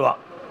 கால் வந்துட்டு வா.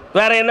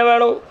 வேறு என்ன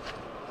வேணும்?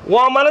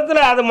 உன்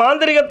மனத்தில் அது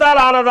மாந்திரிகத்தால்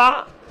ஆனதா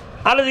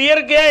அல்லது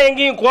இயற்கையாக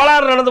எங்கேயும்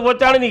கோளாறு நடந்து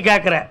போச்சான்னு நீ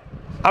கேட்குற.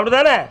 அப்படி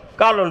தானே?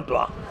 கால் வந்துட்டு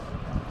வா.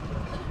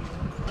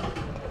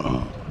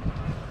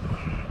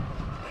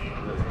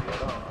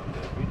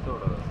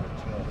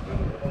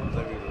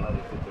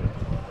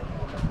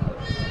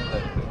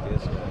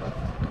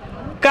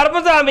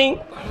 கருப்பசாமி,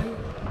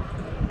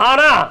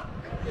 ஆனால்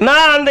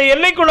நான் அந்த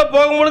எல்லைக்குள்ளே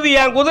போகும்பொழுது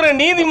என் குதிரை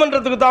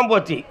நீதிமன்றத்துக்கு தான்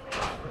போச்சு.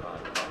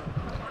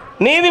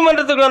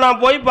 நீதிமன்றத்துக்கு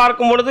நான் போய்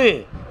பார்க்கும் பொழுது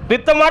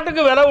வித்த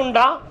மாட்டுக்கு விலை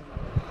உண்டா?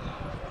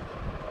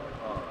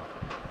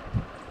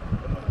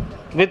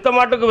 வித்த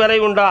மாட்டுக்கு விலை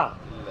உண்டா?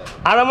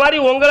 அதை மாதிரி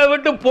உங்களை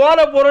விட்டு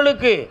போன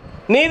பொருளுக்கு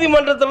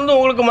நீதிமன்றத்திலிருந்து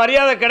உங்களுக்கு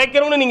மரியாதை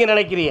கிடைக்கணும்னு நீங்கள்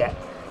நினைக்கிறீங்க.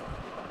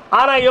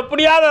 ஆனால்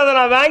எப்படியாவது அதை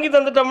நான் வாங்கி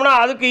தந்துட்டோம்னா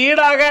அதுக்கு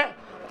ஈடாக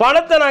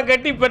பணத்தை நான்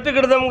கட்டி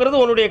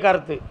பெற்றுக்கிடுதோங்கிறது உன்னுடைய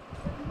கருத்து.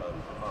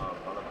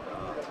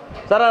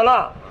 சரிங்களா?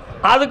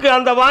 அதுக்கு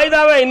அந்த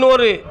வாய்தாவை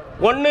இன்னொரு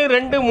 1,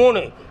 2,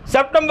 3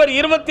 செப்டம்பர்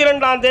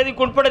 22ஆம்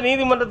தேதிக்கு உட்பட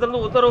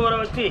நீதிமன்றத்திலிருந்து உத்தரவு வர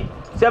வச்சு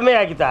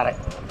செம்மையாக்கி தாரேன்.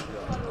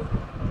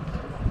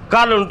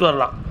 காலில் விட்டு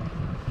வரலாம்.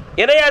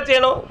 என்னையா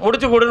செய்யணும்?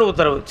 முடிச்சு கொடுன்னு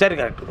உத்தரவு. சரி,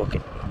 கரெக்ட், ஓகே.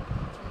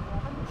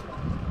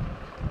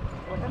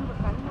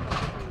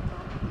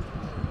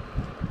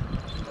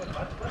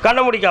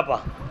 கண்ணை முடிக்காப்பா.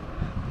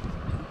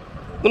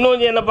 இன்னும்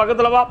கொஞ்சம் என்ன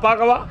பக்கத்தில் வா,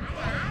 பார்க்கவா.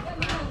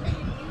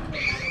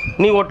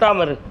 நீ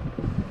ஒட்டாம இரு.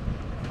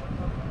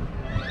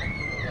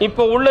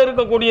 இப்போ உள்ள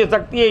இருக்கக்கூடிய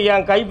சக்தியை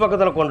என் கை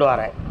பக்கத்தில் கொண்டு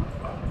வரேன்.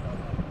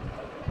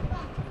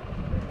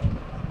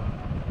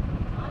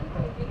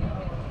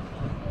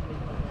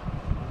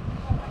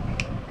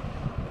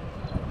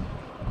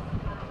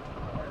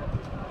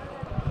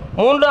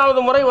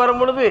 மூன்றாவது முறை வரும்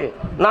பொழுது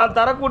நான்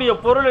தரக்கூடிய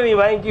பொருளை நீ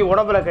வாங்கி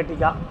உடம்புல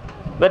கட்டிக்கா.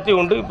 வெற்றி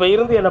உண்டு. இப்போ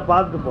இருந்து என்னை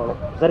பார்த்துட்டு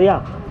போகணும். சரியா?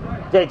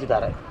 ஜெயிச்சு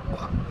தரேன்.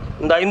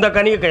 இந்த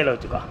கனியை கையில்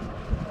வச்சுக்கோ.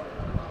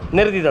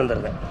 நிறுத்தி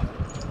தந்துடுறேன்.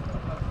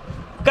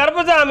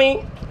 கருப்பசாமி.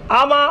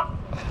 ஆமாம்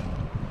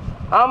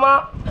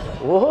ஆமாம்.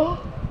 ஓஹோ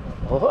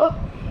ஓஹோ.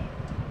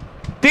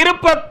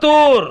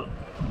 திருப்பத்தூர்.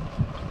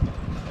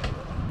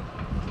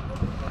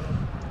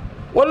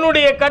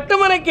 உன்னுடைய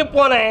கட்டுமனைக்கு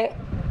போனேன்.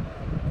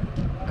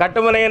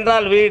 கட்டுமனை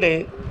என்றால் வீடு.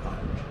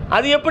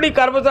 அது எப்படி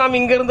கருப்பசாமி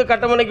இங்கிருந்து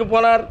கட்டுமனைக்கு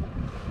போனார்?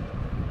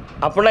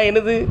 அப்படின்னா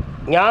என்னது?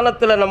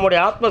 ஞானத்தில் நம்முடைய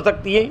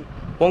ஆத்மசக்தியை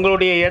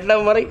உங்களுடைய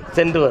எண்ணம் வரை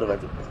சென்று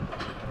வருவது.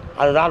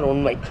 அதுதான்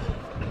உண்மை.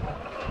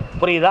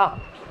 புரியுதா?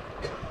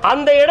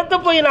 அந்த இடத்த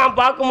போய் நான்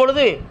பார்க்கும்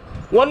பொழுது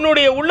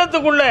உன்னுடைய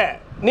உள்ளத்துக்குள்ள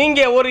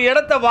நீங்கள் ஒரு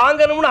இடத்த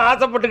வாங்கணும்னு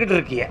ஆசைப்பட்டுக்கிட்டு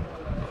இருக்கீங்க.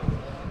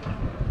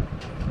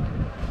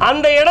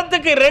 அந்த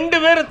இடத்துக்கு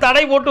 2 பேர்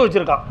தடை போட்டு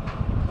வச்சுருக்கான்.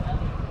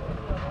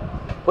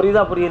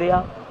 புரியுதா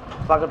புரியலையா?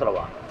 பக்கத்தில்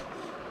வா.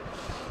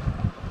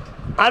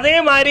 அதே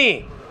மாதிரி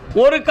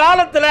ஒரு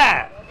காலத்தில்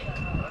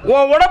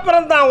உன்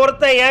உடப்பிறந்தான்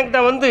ஒருத்தன் என்கிட்ட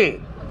வந்து,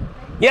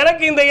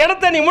 எனக்கு இந்த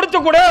இடத்த நீ முடிச்சு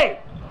கொடு.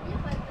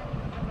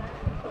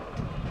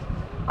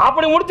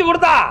 அப்படி முடிச்சு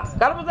கொடுத்தா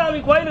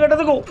கருப்பசாமி கோயில்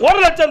கட்டத்துக்கு 1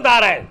 லட்சம்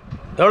தாரேன்.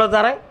 எவ்வளோ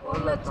தாரேன்?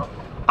 1 லட்சம்.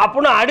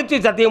 அப்படின்னு அடித்து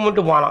சத்தியம்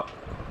மட்டும் போனான்.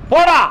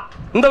 போடா,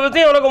 இந்த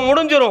விஷயம் உனக்கு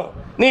முடிஞ்சிடும்,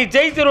 நீ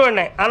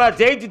ஜெயிச்சிருவேன்னு. ஆனால்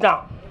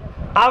ஜெயிச்சிட்டான்.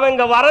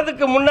 அவங்க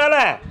வர்றதுக்கு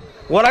முன்னால்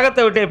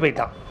உலகத்தை விட்டே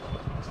போயிட்டான்.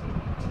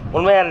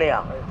 உண்மையா இல்லையா?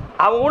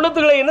 அவன்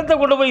உள்ளத்துக்களை என்னத்தை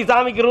கொண்டு போய்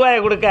சாமிக்கு ரூபாயை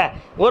கொடுக்க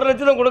 1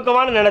 லட்சம்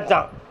கொடுக்கவான்னு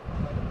நினச்சான்.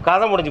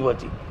 கதை முடிஞ்சு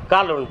போச்சு.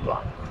 காலில்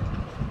விழுந்துட்டுவான்.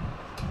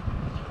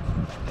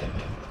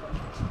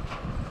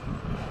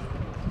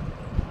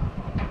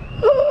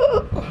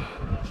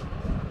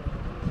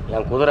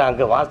 என் குதிரை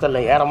அங்கே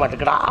வாசலில் ஏற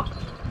மாட்டேங்கடா.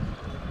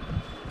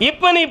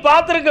 இப்போ நீ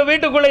பார்த்துருக்க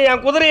வீட்டுக்குள்ளே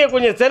என் குதிரையை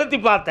கொஞ்சம் செலுத்தி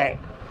பார்த்தேன்.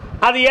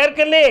 அது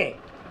ஏற்கனவே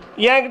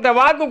என்கிட்ட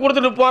வாக்கு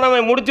கொடுத்துட்டு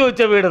போனவன் முடிச்சு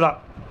வச்ச வீடு தான்.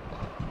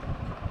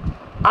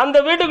 அந்த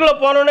வீட்டுக்குள்ளே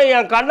போனோன்னே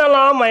என்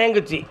கண்ணெல்லாம்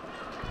மயங்குச்சு.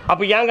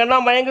 அப்போ என்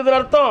கண்ணெல்லாம் மயங்குதுன்னு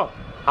அர்த்தம்?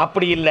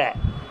 அப்படி இல்லை.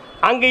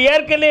 அங்கே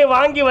ஏற்கனவே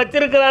வாங்கி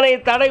வச்சிருக்கிறானே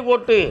தடை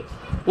போட்டு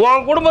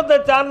உன் குடும்பத்தை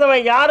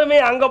சார்ந்தவன் யாருமே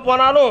அங்கே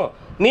போனாலும்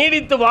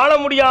நீடித்து வாழ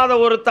முடியாத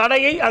ஒரு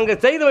தடையை அங்கே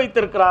செய்து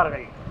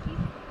வைத்திருக்கிறார்கள்.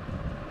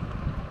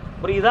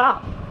 புரியுதா?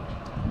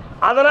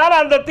 அதனால்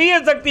அந்த தீய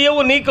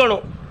சக்தியவும்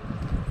நீக்கணும்.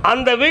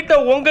 அந்த வீட்டை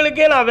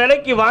உங்களுக்கே நான்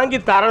விலைக்கு வாங்கி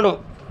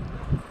தரணும்.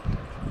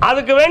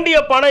 அதுக்கு வேண்டிய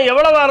பணம்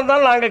எவ்வளவாக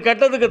இருந்தாலும் நாங்கள்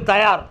கெட்டதுக்கு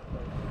தயார்.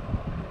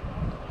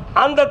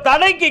 அந்த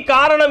தடைக்கு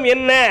காரணம்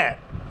என்ன?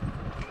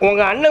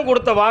 உங்கள் அண்ணன்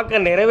கொடுத்த வாக்கை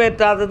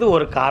நிறைவேற்றாதது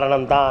ஒரு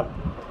காரணம்தான்.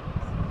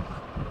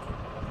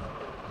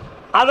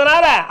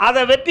 அதனால்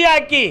அதை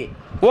வெற்றியாக்கி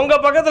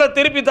உங்கள் பக்கத்தில்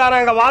திருப்பி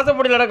தரேன்.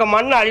 வாசப்படியில் நடக்க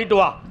மண்ணை அழிட்டு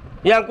வா.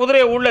 என்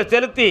குதிரையை உள்ளே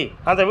செலுத்தி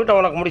அந்த வீட்டை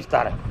உனக்கு முடிச்சு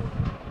தரேன்.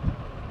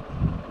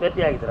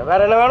 வெற்றியாக்கி தரேன்.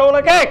 வேறு என்ன வேணும்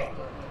உனக்கு?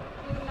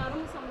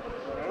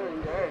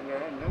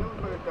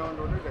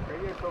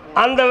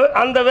 அந்த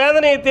அந்த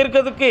வேதனையை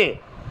தீர்க்கிறதுக்கு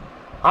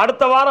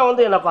அடுத்த வாரம்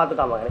வந்து என்னை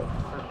பார்த்துக்காம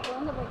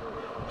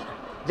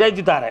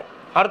ஜெயிச்சு தரேன்.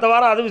 அடுத்த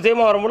வாரம் அது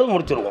விஷயமாக வரும்போது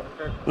முடிச்சிருவோம்.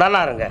 நல்லா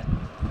இருங்க.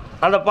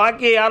 அந்த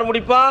பாக்கியை யார்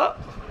முடிப்பா?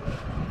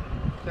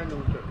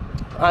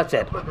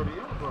 சரி,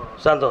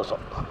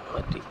 சந்தோஷம்.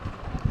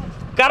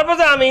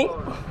 கருப்பசாமி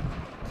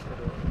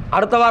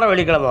அடுத்த வாரம்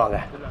வெள்ளிக்கிழமை வாங்க.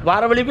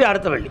 வார வெள்ளி போய்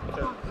அடுத்த வெள்ளி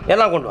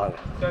எல்லாம் கொண்டு வாங்க.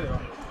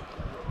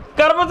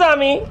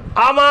 கருப்பசாமி.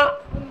 ஆமாம்.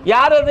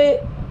 யார் அது?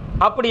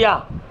 அப்படியா?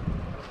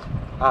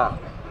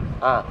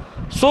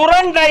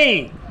 சுரண்டை.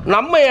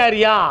 நம்ம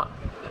ஏரியா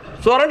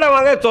சுரண்டை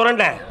வாங்க.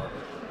 சுரண்டை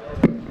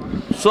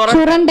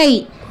சுரண்டை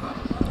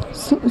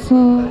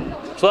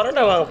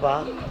சுரண்டை வாங்கப்பா.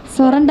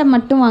 சுரண்டை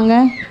மட்டும் வாங்க.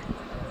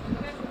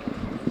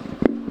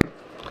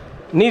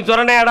 நீ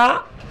சுரண்டையாடா?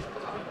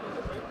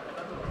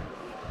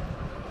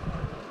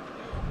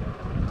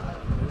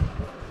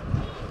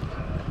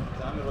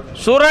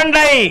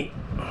 சுரண்டை.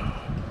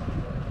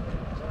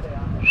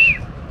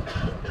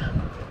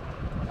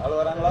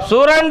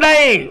 சுரண்டை.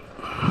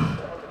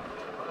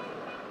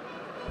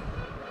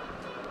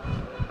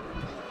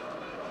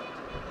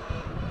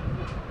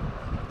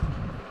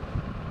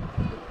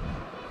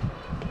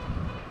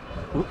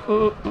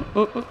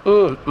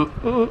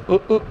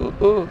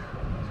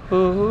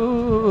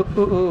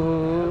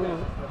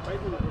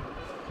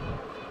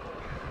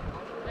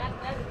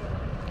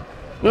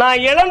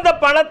 நான் இழந்த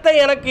பணத்தை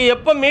எனக்கு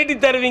எப்போ மீட்டி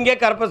தருவீங்க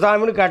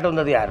கருப்பசாமின்னு கேட்டு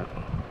வந்தது யாரு?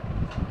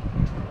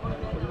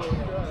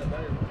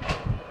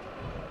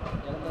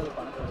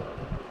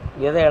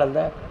 எதை இழந்த?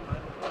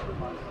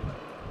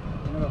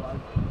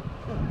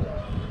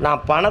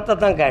 நான் பணத்தை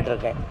தான்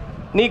கேட்டிருக்கேன்.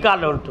 நீ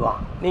காலில் விட்டு வா,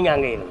 நீங்கள்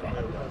அங்கே இருங்க.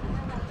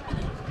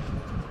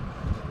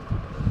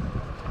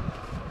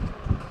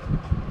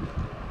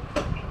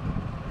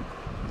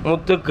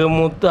 முத்துக்கு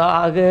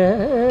முத்தாக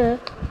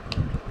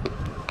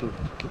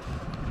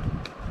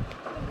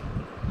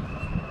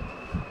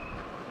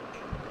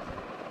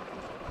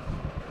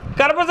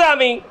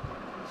கருப்பசாமி,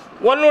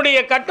 உன்னுடைய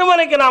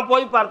கட்டுமனைக்கு நான்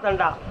போய்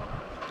பார்த்தேன்டா.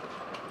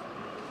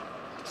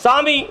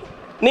 சாமி,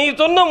 நீ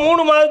சொன்ன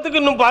 3 மாதத்துக்கு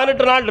இன்னும்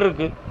 18 நாள்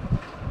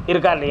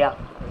இருக்கா இல்லையா?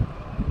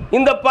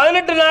 இந்த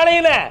 18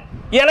 நாளையில்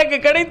எனக்கு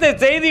கிடைத்த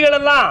செய்திகள்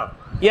எல்லாம்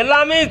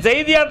எல்லாமே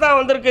செய்தியாக தான்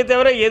வந்திருக்கே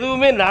தவிர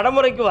எதுவுமே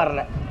நடைமுறைக்கு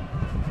வரல.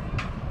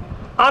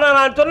 ஆனால்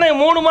நான் சொன்னேன்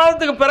 3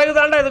 மாதத்துக்கு பிறகு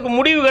தாண்டா இதுக்கு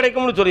முடிவு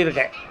கிடைக்கும்னு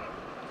சொல்லியிருக்கேன்.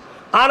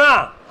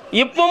 ஆனால்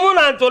இப்பவும்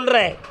நான்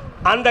சொல்கிறேன்,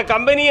 அந்த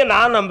கம்பெனியை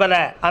நான்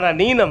நம்பலை, ஆனால்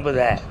நீ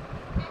நம்புத.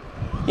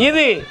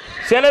 இது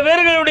சில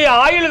பேர்களுடைய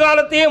ஆயுள்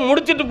காலத்தையே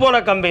முடிச்சுட்டு போன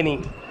கம்பெனி.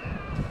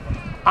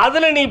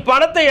 அதில் நீ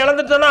பணத்தை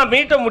இழந்துட்டனா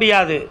மீட்ட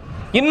முடியாது.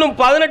 இன்னும்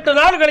 18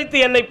 நாள் கழித்து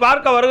என்னை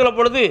பார்க்க வருகிற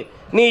பொழுது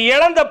நீ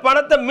இழந்த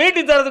பணத்தை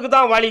மீட்டி தரதுக்கு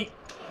தான் வழி.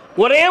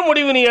 ஒரே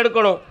முடிவு நீ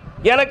எடுக்கணும்.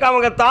 எனக்கு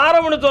அவங்க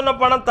தாரம்னு சொன்ன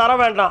பணம் தர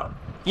வேண்டாம்,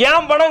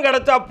 என் பணம்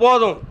கிடைச்சா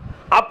போதும்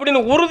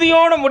அப்படின்னு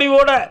உறுதியோட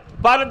முடிவோட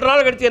 18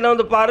 நாள் கழித்து என்ன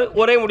வந்து பாரு,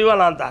 ஒரே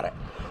முடிவாக நான் தரேன்.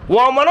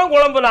 உன் மனம்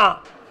குழம்புனா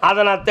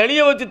அதை நான் தெளிய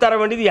வச்சு தர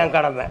வேண்டியது என்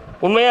கடமை.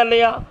 உண்மையா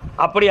இல்லையா?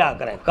 அப்படியே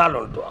ஆக்குறேன். கால்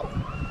வந்துட்டு வா.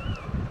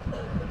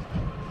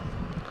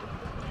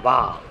 வா,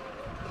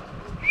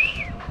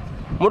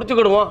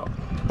 முடிச்சுக்கிடுவோம்,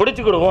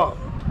 பிடிச்சிக்கிடுவோம்.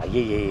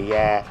 ஐய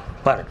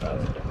பாருட்டா,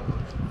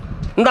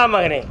 இந்தா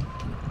மகனே,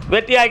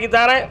 வெற்றியாக்கி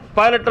தரேன்.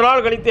 18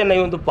 நாள் கழித்து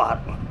என்னை வந்து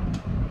பார்,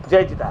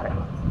 ஜெயிச்சு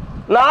தரேன்.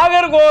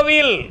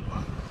 நாகர்கோவில்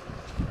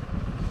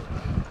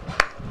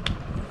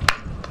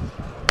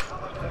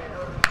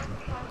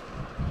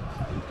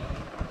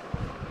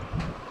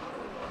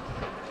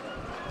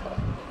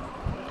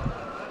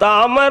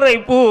தாமரை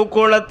பூ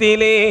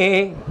குளத்திலே.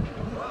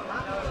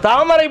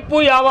 தாமரை பூ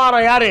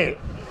வியாபாரம் யாரு?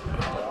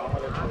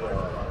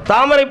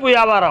 தாமரை பூ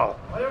வியாபாரம்.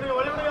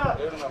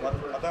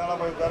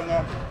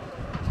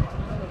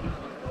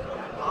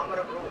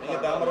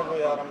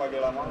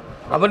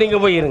 அப்ப நீங்க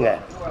போய் இருங்க.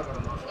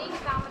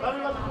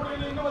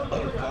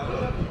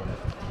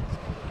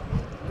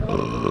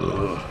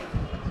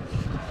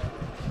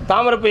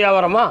 தாமரை பூ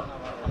வியாபாரமா?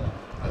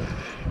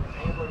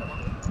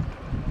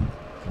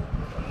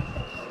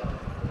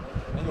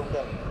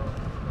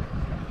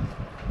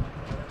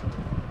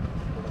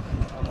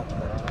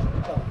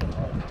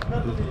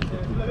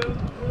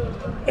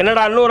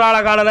 என்னடா இன்னொரு ஆளை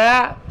காணல?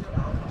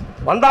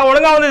 வந்தா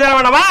ஒழுங்கா வந்து சேர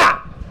வேண்டாமா?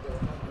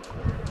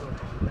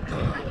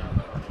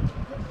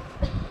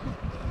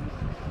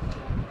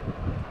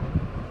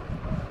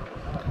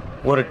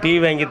 ஒரு டீ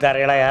வாங்கி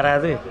தரையலா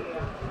யாராவது?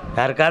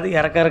 யாருக்காவது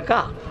இறக்க இருக்கா?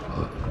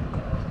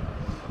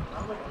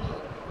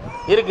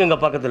 இருக்குங்க,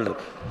 பக்கத்தில்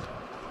இருக்கு.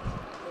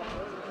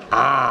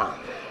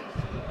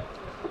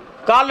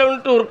 காலில்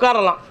விட்டு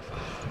உட்காரலாம்.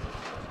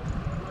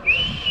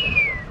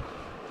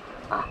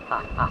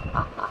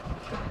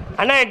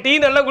 அண்ணா, டீ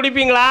நல்லா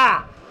குடிப்பீங்களா?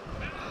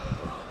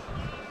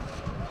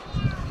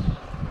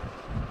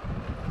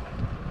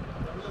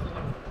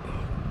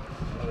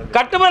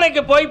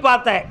 கட்டுமனைக்கு போய்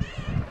பார்த்தேன்.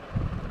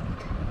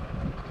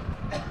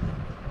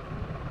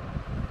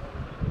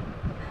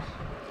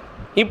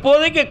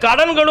 இப்போதைக்கு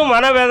கடன்களும்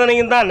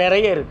மனவேதனையும் தான்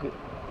நிறைய இருக்கு.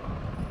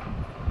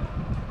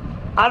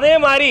 அதே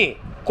மாதிரி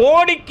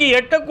கோடிக்கு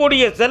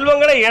எட்டக்கூடிய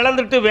செல்வங்களை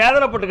இழந்துட்டு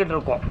வேதனைப்பட்டுக்கிட்டு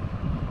இருக்கோம்.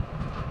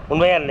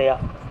 உண்மையா இல்லையா?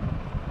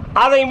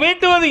 அதை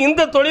மீட்டுவது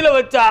இந்த தொழிலை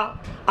வச்சா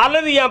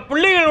அல்லது என்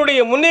பிள்ளைகளுடைய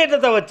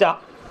முன்னேற்றத்தை வச்சா,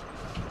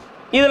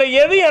 இதில்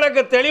எது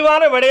எனக்கு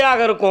தெளிவான விடையாக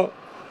இருக்கும்?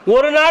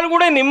 ஒரு நாள்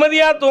கூட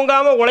நிம்மதியாக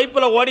தூங்காமல்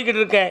உழைப்பில்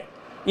ஓடிக்கிட்டு இருக்கேன்.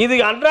 இது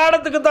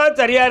அன்றாடத்துக்கு தான்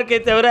சரியாக இருக்கே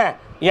தவிர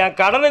என்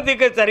கடனை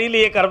தீர்க்க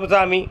சரியில்லையே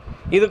கருப்பசாமி.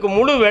 இதுக்கு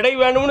முழு விடை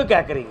வேணும்னு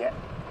கேட்குறீங்க.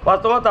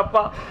 வாஸ்தவமாக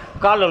தப்பா?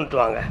 கால்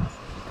வந்துட்டு வாங்க.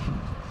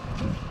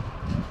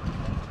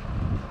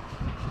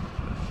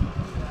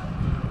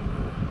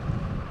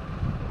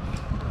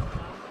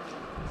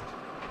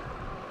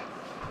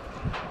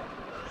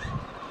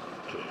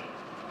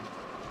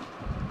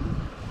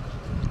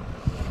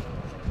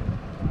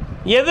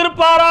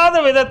 எதிர்பாராத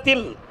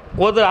விதத்தில்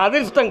ஒரு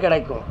அதிர்ஷ்டம்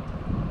கிடைக்கும்.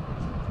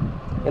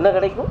 என்ன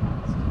கிடைக்கும்?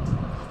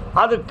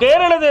 அது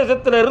கேரள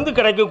தேசத்திலிருந்து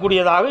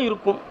கிடைக்கக்கூடியதாக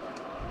இருக்கும்.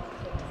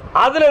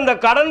 அதில் இந்த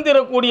கடன்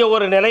தரக்கூடிய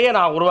ஒரு நிலையை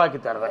நான் உருவாக்கி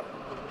தருவேன்.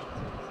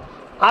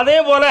 அதே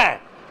போல்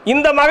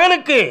இந்த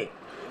மகனுக்கு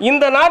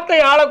இந்த நாட்டை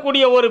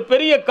ஆளக்கூடிய ஒரு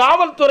பெரிய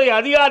காவல்துறை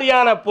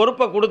அதிகாரியான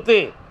பொறுப்பை கொடுத்து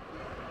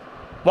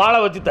வாழ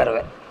வச்சு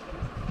தருவேன்.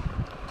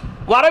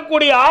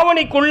 வரக்கூடிய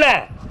ஆவணிக்குள்ள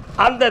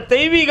அந்த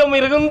தெய்வீகம்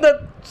இருந்த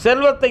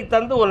செல்வத்தை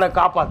தந்து உன்னை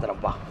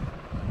காப்பாற்றுறப்பா.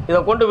 இதை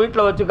கொண்டு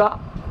வீட்டில் வச்சுக்கா,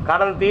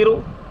 கடன்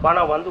தீரும்,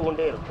 பணம் வந்து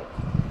கொண்டே இருக்கும்.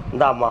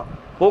 இந்தாம்மா,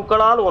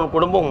 பூக்களால் உன்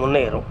குடும்பம்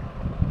முன்னேறும்.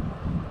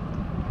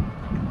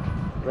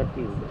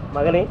 வெற்றி உண்டு.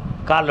 மகனே,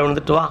 காலில்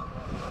விழுந்துட்டு வா.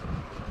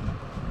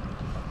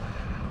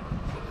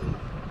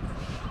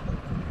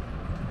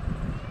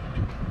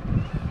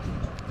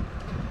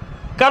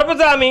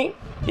 கருப்பசாமி,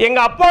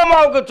 எங்கள் அப்பா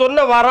அம்மாவுக்கு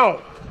சொன்ன வரம்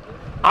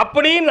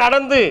அப்படி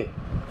நடந்து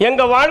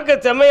எங்கள் வாழ்க்கை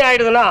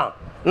செம்மையாயிடுதுன்னா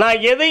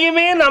நான்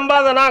எதையுமே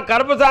நம்பாதனா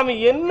கருப்பசாமி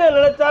என்ன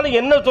நினைச்சாலும்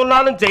என்ன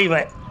சொன்னாலும்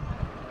செய்வேன்.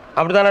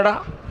 அப்படி தானடா?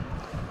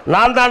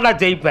 நான் தாண்டா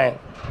ஜெயிப்பேன்.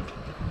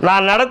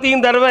 நான்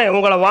நடத்தியும் தருவேன்,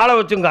 உங்களை வாழ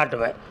வச்சும்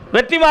காட்டுவேன்.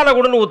 வெற்றி மாலை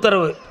கொடுன்னு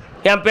உத்தரவு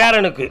என்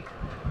பேரனுக்கு.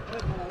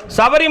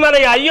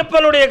 சபரிமலை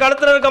ஐயப்பனுடைய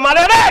கழுத்தில் இருக்க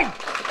மாலை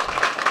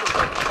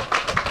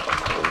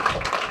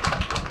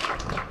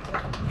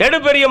எடு,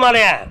 பெரிய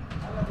மாலைய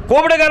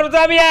கூப்பிடு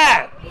கருப்பசாமிய.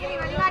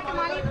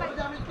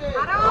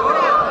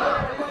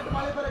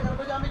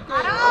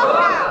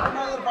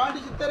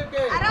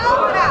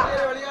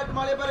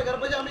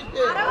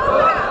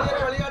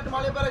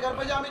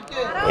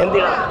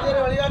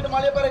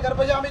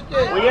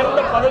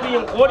 உயர்ந்த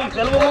பதவியும் கோடி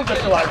செல்வமும்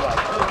பெற்று வாழ்வார்.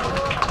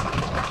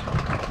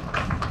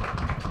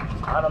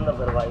 ஆனந்தம்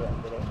பெறுவாய்.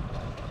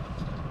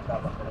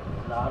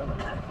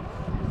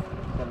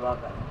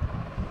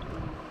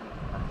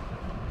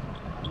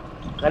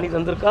 கனி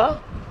தந்திருக்கா?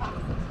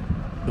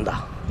 இந்தா.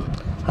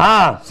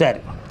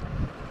 சரி.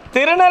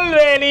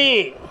 திருநெல்வேலி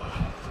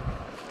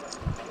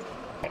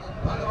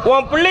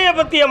உன் பிள்ளைய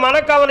பற்றிய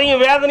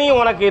மனக்கவலையும் வேதனையும்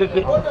உனக்கு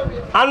இருக்கு.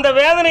 அந்த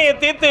வேதனையை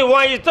தீர்த்து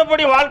உன்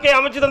இஷ்டப்படி வாழ்க்கையை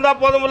அமைச்சு தந்தா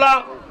போதும்ல.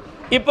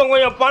 இப்போ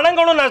கொஞ்சம்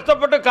பணங்களும்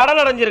நஷ்டப்பட்டு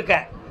கடன் அடைஞ்சிருக்க,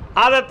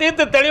 அதை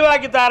தீர்த்து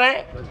தெளிவாக்கி தாரேன்,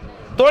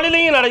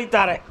 தொழிலையும் நடத்தி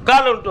தாரேன்.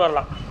 கால் விட்டு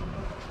வரலாம்.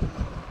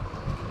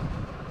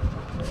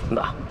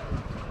 இந்தா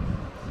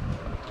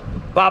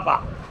பாப்பா,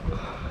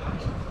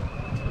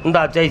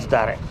 இந்தா ஜெயிச்சு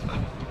தாரேன்.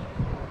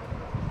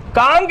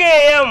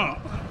 காங்கேயம்,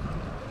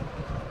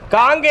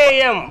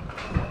 காங்கேயம்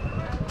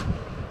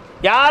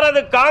யார்?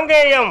 அது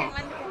காங்கேயம்.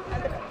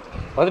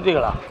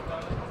 வந்துட்டீங்களா?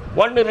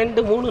 1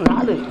 2 3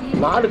 4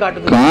 4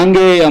 காட்டுது.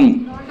 காங்கேயம்,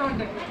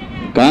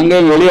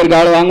 காங்கேயம் வெளியே இருக்க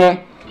ஆள் வாங்க.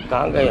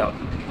 காங்கேயம்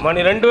மணி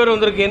 2 பேர்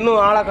வந்திருக்கு,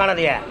 இன்னும் ஆளை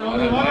காணலையே.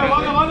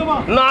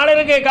 இன்னும் ஆள்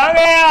இருக்கு.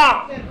 காங்கேயம்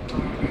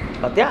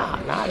பார்த்தியா?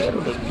 4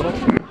 பேர் இருக்கு.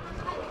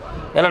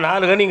 ஏன்னா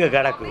 4 கணி இங்கே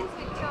கிடக்கு.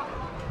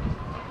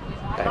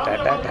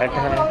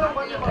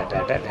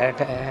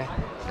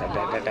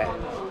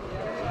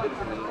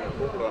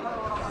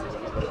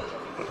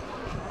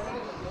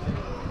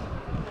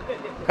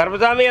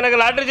 கருப்பசாமி எனக்கு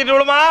லாட்டரி சீட்டு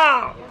விடுமா?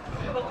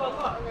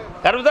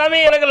 கருப்பசாமி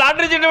எனக்கு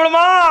லாட்டரி சீட்டு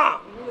விடுமா?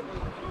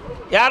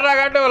 யாரா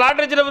காட்டு?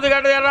 லாட்டரி சீட்டை பற்றி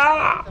காட்டு. யாரா?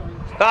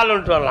 கால்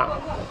விட்டு வரலாம்.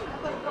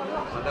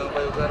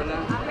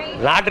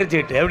 லாட்டரி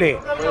சீட்டு எப்படி?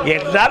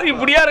 எல்லாரும்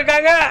இப்படியா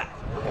இருக்காங்க?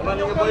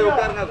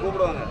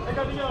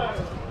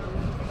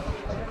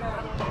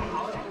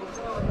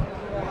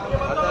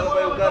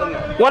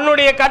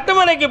 உன்னுடைய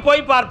கட்டுமனைக்கு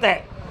போய்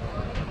பார்த்தேன்.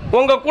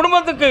 உங்க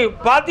குடும்பத்துக்கு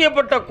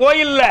பாத்தியப்பட்ட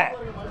கோயில்ல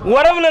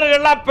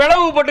உறவினர்கள்லாம்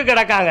பிளவுபட்டு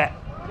கிடக்காங்க.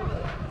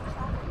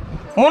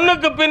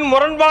 முன்னுக்கு பின்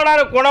முரண்பாடான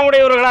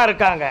குணமுடையவர்களாக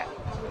இருக்காங்க.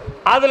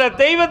 அதில்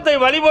தெய்வத்தை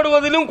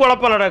வழிபடுவதிலும்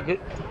குழப்பம் நடக்கு.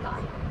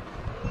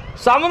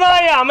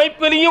 சமுதாய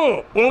அமைப்பிலையும்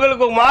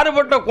உங்களுக்கு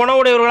மாறுபட்ட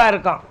குணமுடையவர்களாக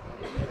இருக்கான்.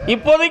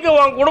 இப்போதைக்கு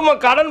உன்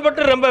குடும்பம் கடன்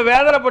பட்டு ரொம்ப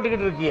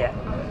வேதனைப்பட்டுக்கிட்டு இருக்கிய,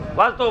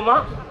 வாஸ்தவமா?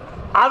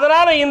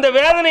 அதனால் இந்த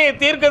வேதனையை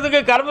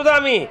தீர்க்கிறதுக்கு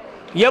கருப்பசாமி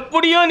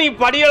எப்படியோ நீ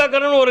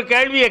படியளக்கணும்னு ஒரு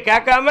கேள்வியை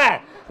கேட்காம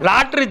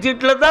லாட்ரி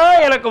சீட்டில் தான்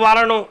எனக்கு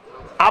வரணும்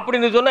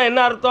அப்படின்னு சொன்னால் என்ன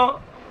அர்த்தம்?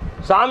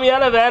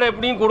 சாமியால் வேறு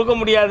எப்படியும் கொடுக்க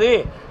முடியாது,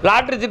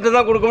 லாட்ரி சீட்டை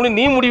தான் கொடுக்க முடியும்,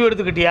 நீ முடிவு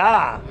எடுத்துக்கிட்டியா?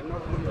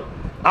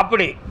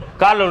 அப்படி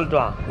காலில்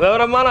விட்டுவான்.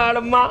 விவரமான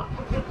ஆளும்மா.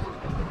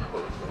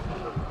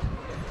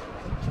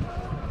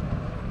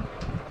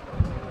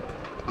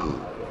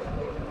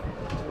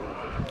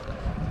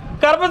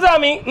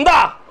 கருப்பசாமி இந்தா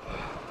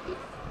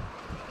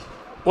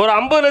ஒரு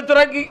 50 லட்ச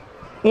ரூபாய்க்கு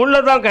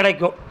உள்ளதான்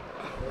கிடைக்கும்.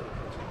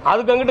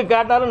 அதுக்கு அங்கிட்டு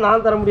கேட்டாலும்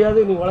நான் தர முடியாது,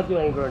 நீ உழைச்சி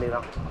வாங்கிக்க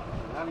வேண்டியதான்.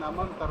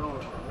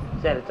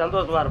 சரி,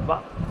 சந்தோஷமா இருப்பா.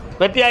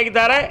 வெற்றியாக்கி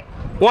தரேன்.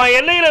 உன்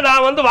எல்லையில்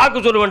நான் வந்து வாக்கு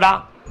சொல்லுவேன்டா.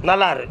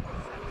 நல்லா இரு.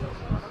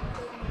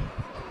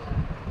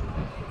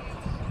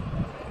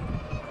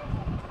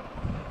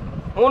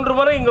 மூன்று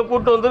முறை இங்கே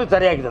கூட்டு வந்து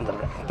சரியாக்கி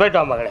தந்துடுறேன். போயிட்டு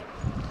வா மகளே.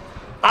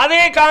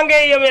 அதே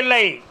காங்கேயம்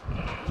எல்லை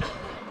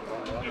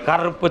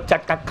கருப்பு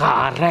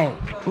சட்டக்காரன்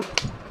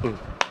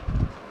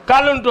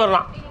காலுன்ட்டு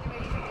வரலாம்.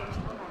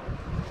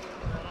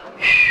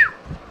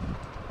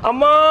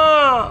 அம்மா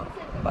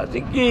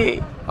பசிக்கு,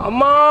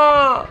 அம்மா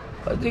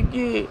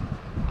பசிக்கு,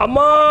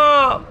 அம்மா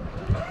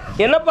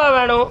என்னப்பா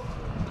வேணும்?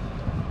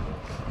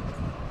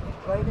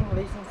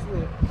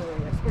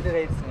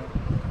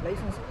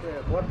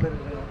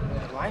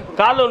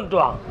 கால் வந்துட்டு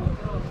வா.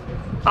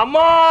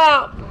 அம்மா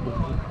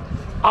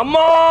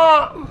அம்மா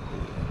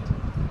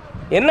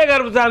என்ன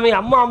கருப்புசாமி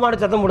அம்மா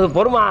அம்மானு சத்தம் போடுது?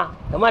 பொறுமா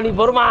அம்மா, நீ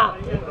பொறுமா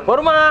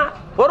பொறுமா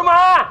பொறுமா.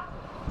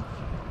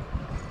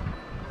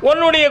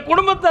 உன்னுடைய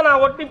குடும்பத்தை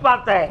நான் ஒட்டி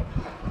பார்த்தேன்.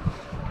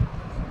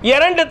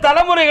 2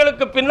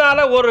 தலைமுறைகளுக்கு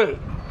பின்னால்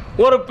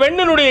ஒரு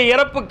பெண்ணினுடைய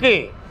இறப்புக்கு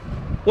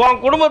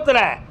உன்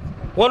குடும்பத்தில்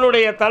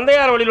உன்னுடைய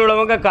தந்தையார் வழியில்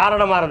உள்ளவங்க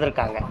காரணமாக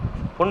இருந்திருக்காங்க.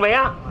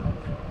 உண்மையா?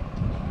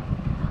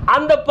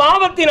 அந்த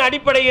பாவத்தின்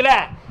அடிப்படையில்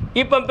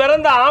இப்போ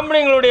பிறந்த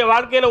ஆம்பளைங்களுடைய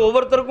வாழ்க்கையில்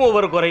ஒவ்வொருத்தருக்கும்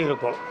ஒவ்வொரு குறை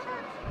இருக்கும்.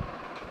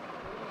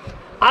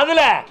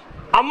 அதில்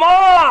அம்மா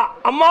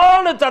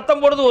அம்மானு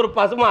சத்தம் போடுறது ஒரு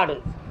பசுமாடு.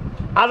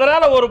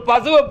 அதனால் ஒரு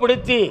பசுவை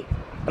பிடிச்சி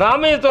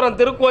ராமேஸ்வரம்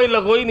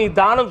திருக்கோயிலில் போய் நீ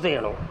தானம்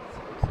செய்யணும்.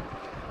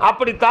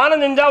 அப்படி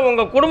தானம் செஞ்சால்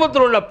உங்கள்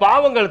குடும்பத்தில் உள்ள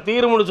பாவங்கள்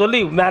தீரும்னு சொல்லி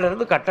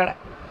மேலேருந்து கட்டளை.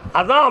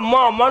 அதான் அம்மா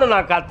அம்மானு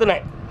நான்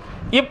கத்துனேன்.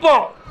 இப்போ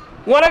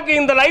உனக்கு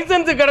இந்த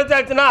லைசன்ஸு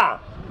கிடைச்சாச்சுன்னா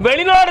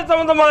வெளிநாடு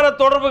சம்மந்தமான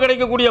தொடர்பு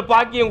கிடைக்கக்கூடிய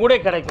பாக்கியம் கூட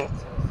கிடைக்கும்.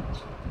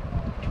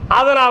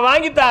 அதை நான்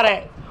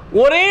வாங்கித்தாரேன்.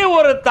 ஒரே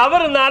ஒரு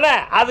தவறுனால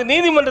அது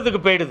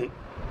நீதிமன்றத்துக்கு போயிடுது.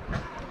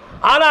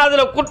 ஆனால்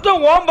அதில்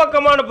குற்றம் ஓம்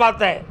பக்கமானு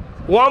பார்த்தேன்.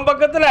 ஓம்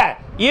பக்கத்தில்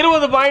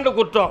 20 பாயிண்ட்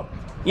குற்றம்,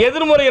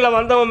 எதிர்முறையில்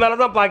வந்தவன் மேலே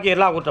தான் பாக்கி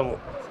எல்லா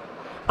குற்றமும்.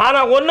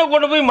 ஆனால் ஒன்றை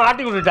கொண்டு போய்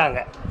மாட்டி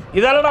விட்டுட்டாங்க.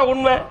 இதெல்லாம்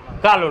உண்மை.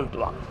 கால்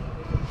வந்துட்டுவான்.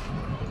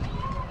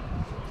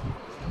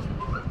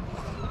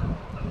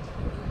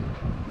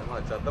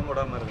 சத்தம்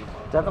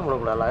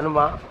போடக்கூடாது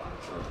என்னம்மா.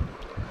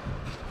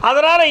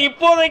 அதனால்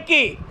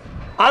இப்போதைக்கு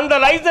அந்த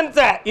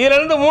லைசன்ஸை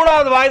இதிலிருந்து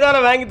 3வது வாய்தான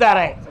வாங்கி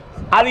தரேன்.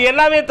 அது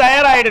எல்லாமே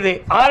தயாராகிடுது.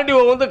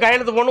 ஆர்டிஓ வந்து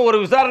கையெழுத்து போடணும். ஒரு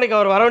விசாரணைக்கு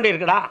அவர் வர வேண்டி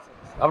இருக்குடா.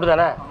 அப்படி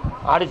தானே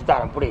அடிச்சு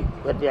தரேன். இப்படி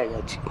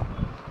வெற்றியாகியாச்சு.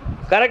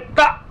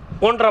 கரெக்டாக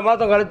 1.5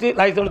 மாதம் கழிச்சு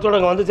லைசன்ஸோடு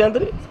அங்கே வந்து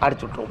சேர்ந்துட்டு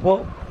அடிச்சு விட்ருவோம். போ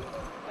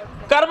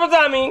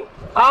கருப்பசாமி.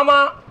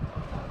 ஆமாம்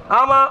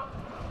ஆமாம்.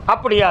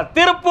 அப்படியா?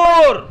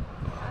 திருப்பூர்.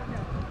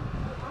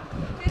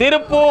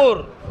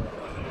 திருப்பூர்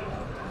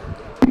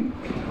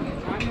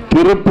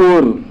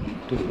திருப்பூர்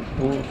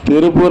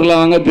திருப்பூர்ல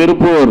வாங்க.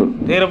 திருப்பூர்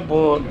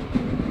திருப்பூர்.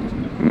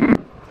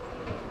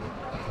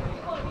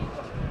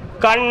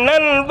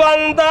 கண்ணன்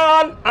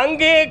வந்தான்,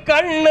 அங்கே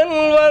கண்ணன்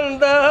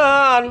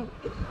வந்தான்,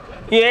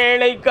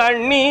 ஏழை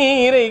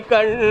கண்ணீரை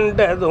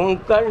கண்டதும்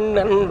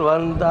கண்ணன்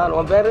வந்தான்.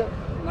 உன் பேரு?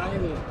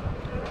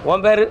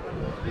 உன் பேரு?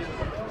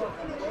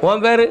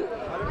 உன் பேரு?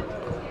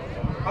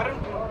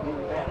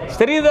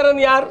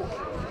 ஸ்ரீதரன் யார்?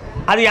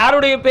 அது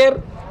யாருடைய பேர்?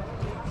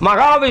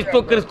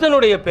 மகாவிஷ்ணு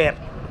கிருஷ்ணனுடைய பேர்.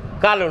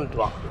 கால்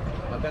வந்துட்டுவான்.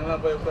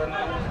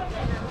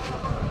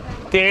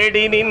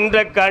 தேடி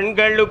நின்ற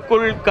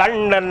கண்களுக்குள்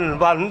கண்ணன்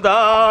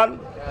வந்தான்,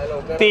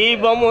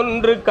 தீபம்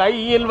ஒன்று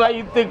கையில்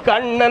வைத்து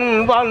கண்ணன்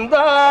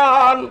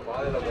வந்தான்.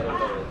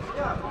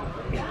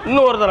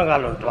 இன்னொரு தரம்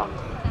கால் வந்துட்டுவான்.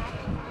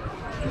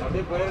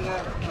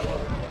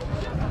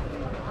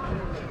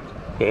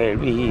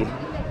 கேள்வி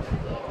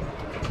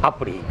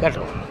அப்படி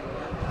கேட்டோம்.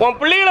 உன்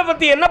பிள்ளைகளை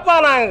பற்றி என்னப்பா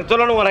நான்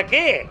சொல்லணும்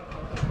உனக்கு?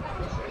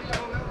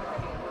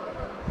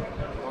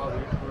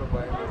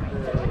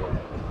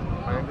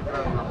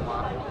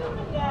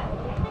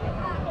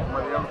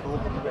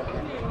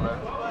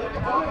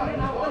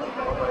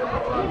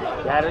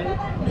 யாரு?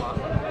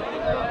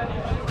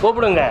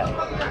 கூப்பிடுங்க.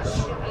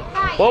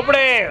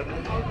 கூப்பிடு.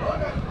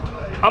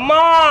 அம்மா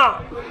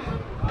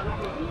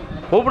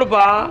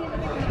கூப்பிடுப்பா.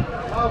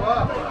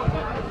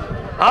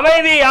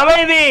 அமைதி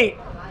அமைதி.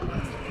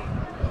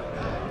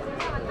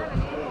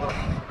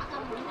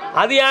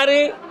 அது யாரு?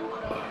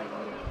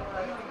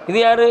 இது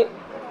யாரு?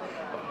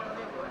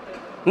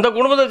 இந்த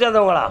குடும்பத்தை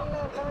சேர்ந்தவங்களா?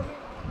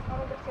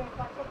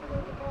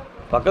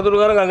 பக்கத்து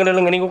உட்காருங்க. அங்கே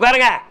நில்லுங்க. நீங்கள்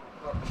உட்காருங்க.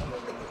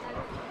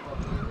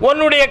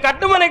 உன்னுடைய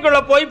கட்டுமனைக்குள்ள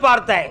போய்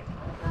பார்த்தேன்.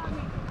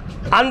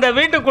 அந்த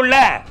வீட்டுக்குள்ள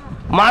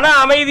மன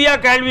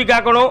அமைதியாக கேள்வி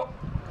கேட்கணும்,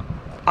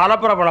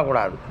 அலப்பறை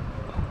பண்ணக்கூடாது.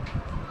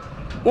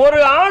 ஒரு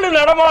ஆள்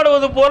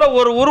நடமாடுவது போல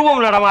ஒரு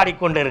உருவம்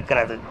நடமாடிக்கொண்டு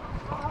இருக்கிறது.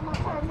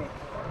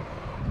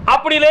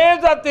 அப்படி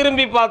லேசா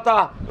திரும்பி பார்த்தா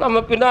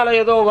நம்ம பின்னால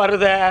ஏதோ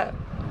வருத.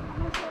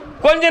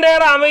 கொஞ்ச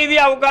நேரம்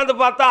அமைதியாக உட்காந்து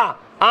பார்த்தா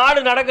ஆடு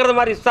நடக்கிறது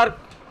மாதிரி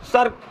சர்க்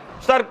சர்க்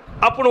சர்க்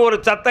அப்படின்னு ஒரு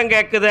சத்தம்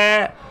கேட்குது.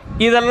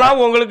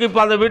 இதெல்லாம் உங்களுக்கு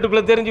இப்போ அந்த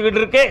வீட்டுக்குள்ளே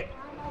தெரிஞ்சுக்கிட்டு இருக்கு.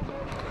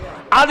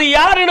 அது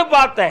யாருன்னு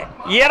பார்த்தேன்.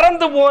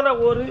 இறந்து போன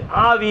ஒரு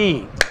ஆவி.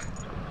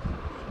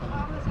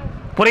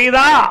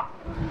 புரியுதா?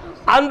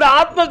 அந்த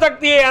ஆத்ம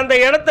சக்தியை அந்த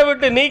இடத்தை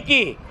விட்டு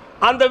நீக்கி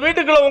அந்த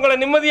வீட்டுக்குள்ள உங்களை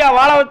நிம்மதியாக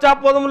வாழ வச்சா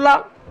போதும்ல.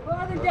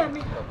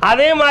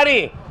 அதே மாதிரி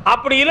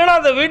அப்படி இல்லைன்னா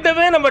அந்த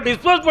வீட்டவே நம்ம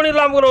டிஸ்போஸ்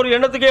பண்ணிடலாம்ங்கிற ஒரு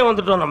எண்ணத்துக்கே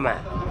வந்துட்டோம் நம்ம.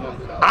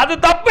 அது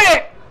தப்பு.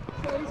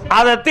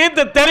 அதை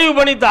தீர்த்து தெளிவு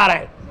பண்ணி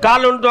தாரேன்.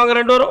 கால் வந்துட்டு வாங்க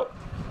ரெண்டு வரும்.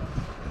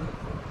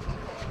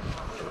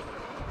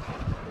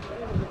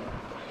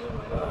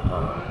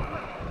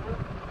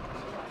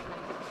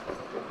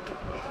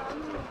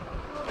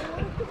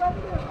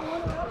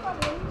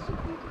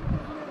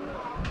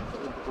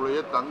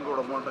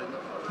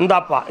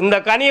 இந்தாப்பா இந்த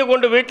கனியை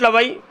கொண்டு வீட்டில்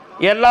வை.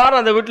 எல்லாரும்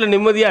அந்த வீட்டில்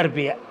நிம்மதியாக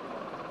இருப்பீங்க.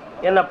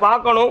 என்னை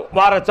பார்க்கணும்.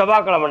 வார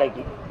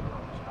செவ்வாய்க்கிழமைக்கு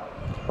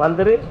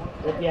வந்துரு.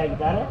 வெட்டியாக்கி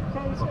தரேன்,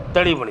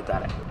 தெளிவு பண்ணி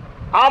தரேன்.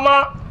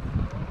 ஆமாம்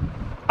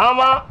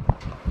ஆமாம்.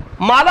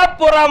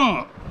 மலப்புரம்,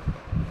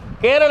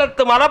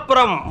 கேரளத்து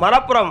மலப்புரம்.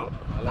 மலப்புரம்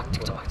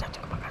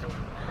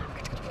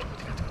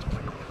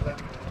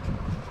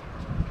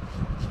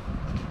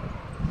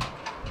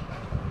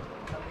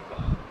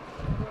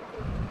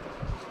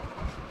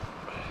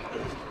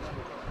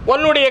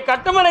உன்னுடைய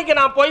கட்டுமனைக்கு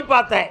நான் போய்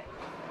பார்த்தேன்.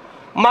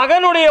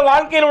 மகனுடைய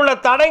வாழ்க்கையில் உள்ள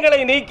தடைகளை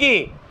நீக்கி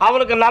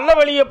அவனுக்கு நல்ல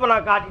வழியை இப்போ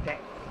நான்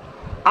காட்டிட்டேன்.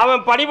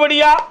 அவன்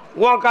படிப்படியாக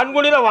உன்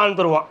கண்குளியில்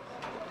வாழ்ந்துருவான்.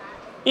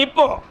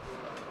 இப்போ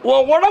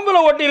உன்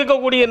உடம்புல ஒட்டி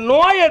இருக்கக்கூடிய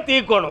நோயை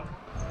தீர்க்கணும்.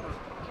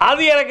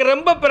 அது எனக்கு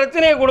ரொம்ப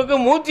பிரச்சனையை கொடுக்க,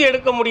 மூச்சு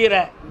எடுக்க முடியல.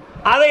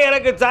 அதை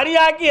எனக்கு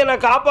சரியாக்கி என்னை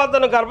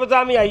காப்பாற்றணும்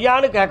கருப்பசாமி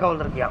ஐயான்னு கேட்க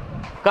வந்திருக்கியான்.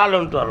 கால்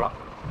வந்துட்டு வரலாம்.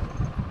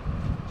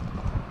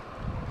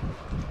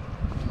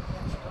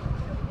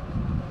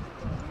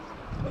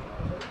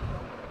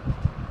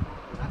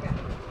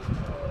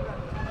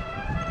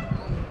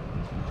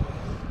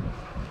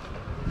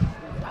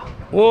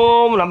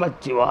 ஓம்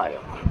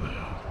நமச்சிவாயம்.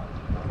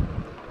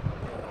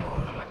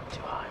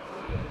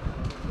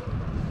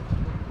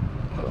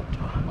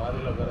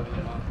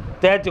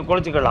 தேய்ச்சி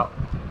குளிச்சுக்கலாம்.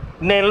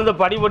 இன்னையிலிருந்து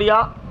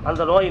படிப்படியாக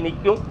அந்த நோய்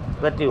நிற்கும்.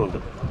 வெற்றி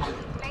உண்டு.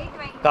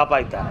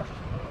 காப்பாற்றார்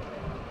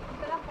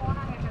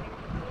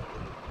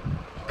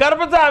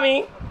கருப்பசாமி.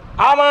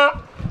 ஆமாம்,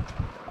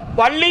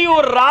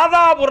 வள்ளியூர்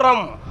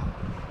ராதாபுரம்.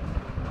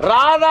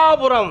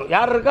 ராதாபுரம்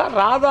யார் இருக்கா?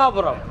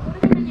 ராதாபுரம்,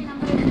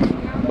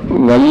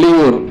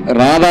 வள்ளியூர்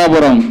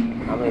ராதாபுரம்.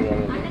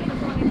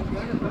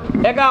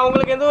 ஏக்கா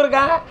உங்களுக்கு எந்த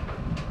ஊருக்கா?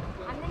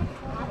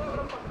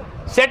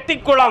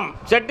 செட்டிக்குளம்.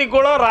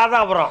 செட்டிக்குளம்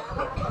ராதாபுரம்.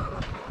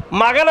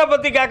 மகனை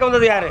பற்றி கேட்க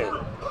வந்தது யாரு?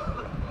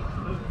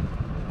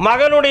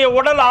 மகனுடைய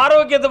உடல்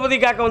ஆரோக்கியத்தை பற்றி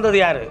கேட்க வந்தது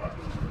யாரு?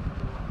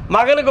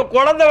 மகனுக்கு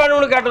குழந்தை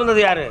வேணும்னு கேட்டு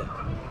வந்தது யாரு?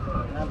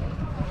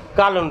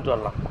 காலன்னு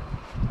சொல்லலாம்.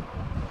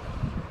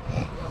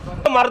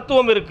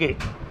 மருத்துவம் இருக்கு.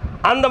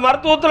 அந்த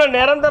மருத்துவத்தில்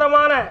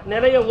நிரந்தரமான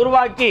நிலையை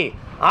உருவாக்கி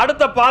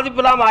அடுத்த பாதிப்பு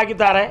இல்லாமல்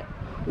ஆக்கித்தாரேன்.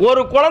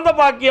 ஒரு குழந்தை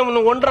பாக்கியம்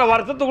 1.5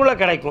 வருஷத்துக்குள்ளே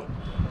கிடைக்கும்.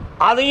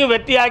 அதையும்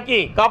வெற்றியாக்கி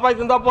காப்பாற்றி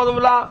தந்தால்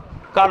போதும்ல.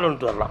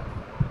 காலன்ட்டு வரலாம்.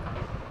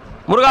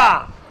 முருகா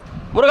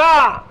முருகா.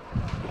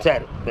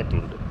 சரி, வெற்றி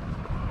உண்டு.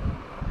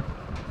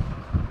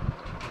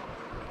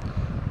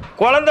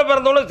 குழந்தை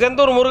பிறந்தவொன்னு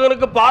செந்தூர்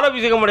முருகனுக்கு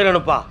பாலாபிஷேகம்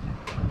பண்ணிடணுப்பா.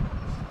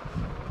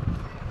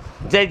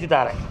 ஜெயிச்சு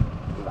தாரேன்.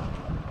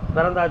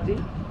 பிறந்தாச்சு,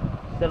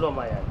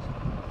 செல்வமாயாச்சு.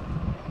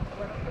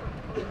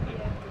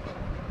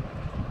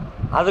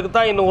 அதுக்கு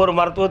தான் இன்னும் ஒரு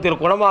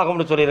மருத்துவத்தில்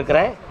குணமாகும்னு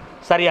சொல்லியிருக்கிறேன்.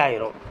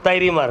 சரியாயிரும்.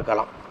 தைரியமாக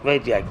இருக்கலாம்.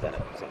 வெயிட்டி ஆக்கி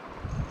தரேன். சரி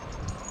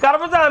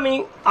கருப்பசாமி.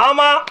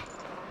 ஆமாம்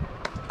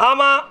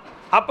ஆமாம்.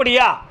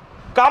 அப்படியா?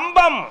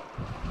 கம்பம்.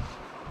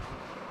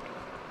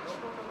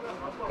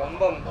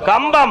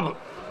 கம்பம்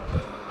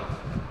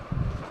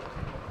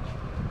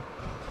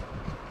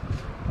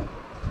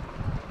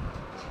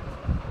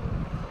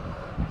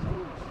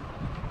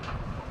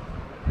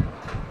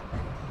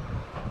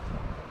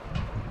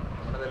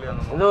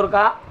இந்த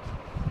ஊருக்கா?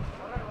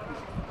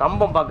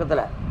 கம்பம்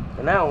பக்கத்தில்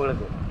என்ன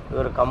உங்களுக்கு? இது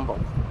ஒரு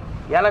கம்பம்.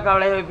 ஏலக்காய்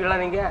விளைய வைப்பீங்களா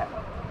நீங்கள்?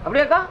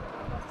 அப்படியாக்கா?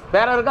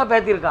 பேரன் இருக்கா?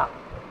 பேத்தி இருக்கா?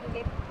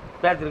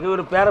 பேத்தி இருக்கு.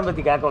 இவர் பேரன்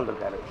பற்றி கேட்க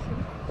வந்துருக்காரு.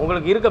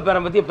 உங்களுக்கு இருக்க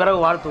பேரன் பற்றி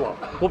பிறகு வாழ்த்துவோம்.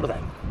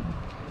 கூப்பிடுதாங்க.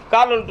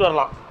 கால் வந்துட்டு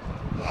வரலாம்.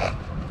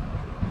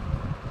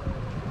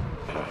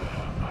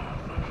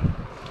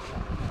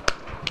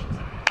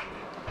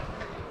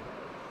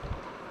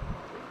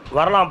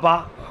 வரலாம்ப்பா.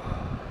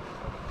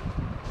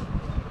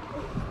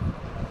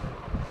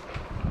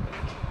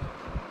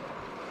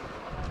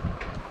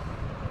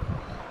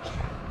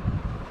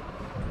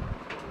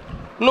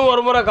 இன்னும்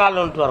ஒரு முறை கால்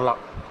வந்துட்டு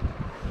வரலாம்.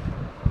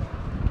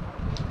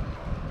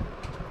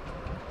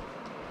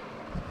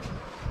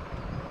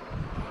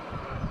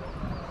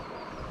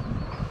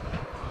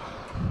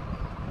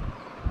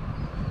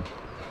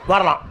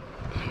 வரலாம்.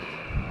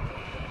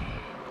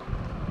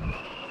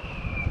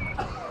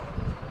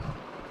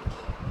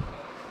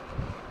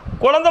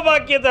 குழந்தை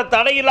பாக்கியத்தை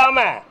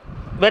தடையில்லாமல்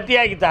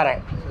வெற்றியாக்கி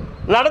தரேன்.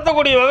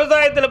 நடத்தக்கூடிய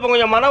விவசாயத்தில் இப்போ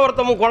கொஞ்சம் மன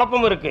வருத்தமும்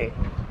குழப்பமும் இருக்குது.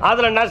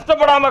 அதில்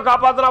நஷ்டப்படாமல்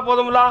காப்பாற்றினா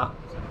போதுங்களா?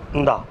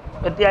 இந்தா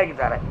வெற்றியாக்கி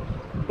தரேன்.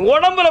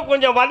 உடம்புல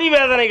கொஞ்சம் வலி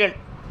வேதனைகள்,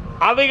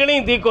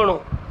 அவைகளையும்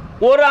தீர்க்கணும்.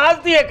 ஒரு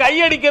ஆஸ்தியை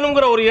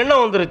கையடிக்கணுங்கிற ஒரு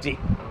எண்ணம் வந்துருச்சு.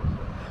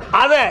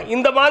 அதை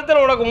இந்த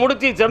மாதத்தில் உனக்கு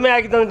முடிச்சு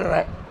செம்மையாக்கி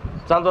தந்துடுறேன்.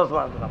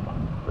 சந்தோஷமாக இருக்குதாப்பா.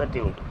 வெற்றி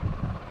உண்டு.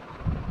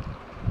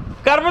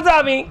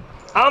 கருப்பசாமி.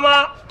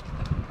 ஆமாம்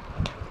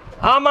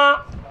ஆமாம்.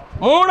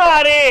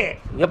 மூணாறு.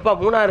 எப்போ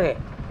மூணாறு?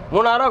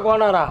 மூணாரா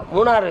கோணாரா?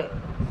 மூணாறு.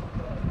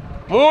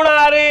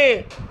 மூணாறு.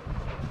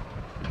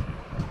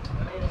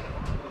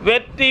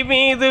 வெற்றி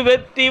மீது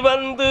வெற்றி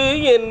வந்து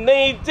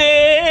என்னை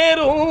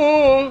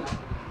சேரும்.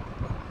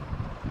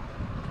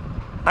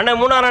 அண்ணே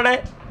மூணாறு. அண்ணே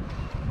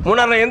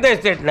மூணாறு எந்த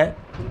எஸ்டேட்ண்ணே?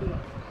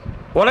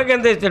 உனக்கு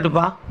எந்த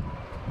எஸ்டேட்டுப்பா?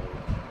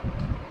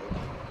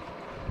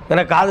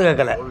 எனக்கு காது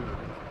கேட்கல.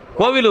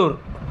 கோவிலூர்.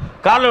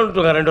 காலில்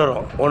விட்டுருங்க 2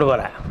 வரும். 1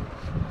 வர.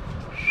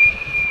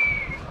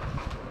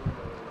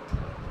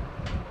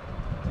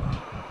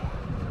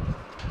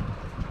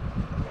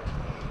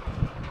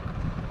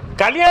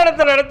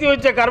 கல்யாணத்தை நடத்தி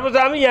வச்ச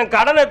கருப்பசாமி என்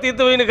கடனை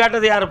தீர்த்து வைன்னு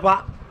கேட்டது யாருப்பா?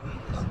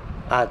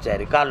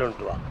 சரி, கால்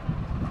வந்துட்டு வா.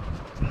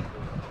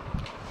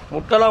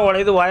 முட்டெல்லாம்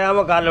உடையது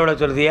ஓயாமல் காலில் விட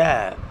சொல்லுதிய.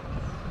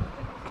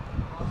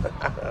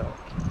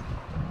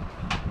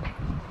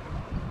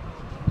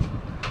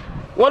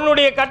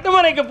 உன்னுடைய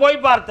கட்டுமனைக்கு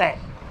போய் பார்த்தேன்.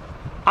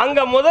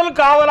 அங்கே முதல்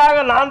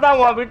காவலாக நான் தான்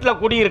உன் வீட்டில்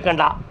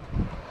குடியிருக்கேன்டா.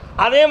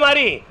 அதே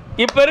மாதிரி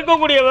இப்போ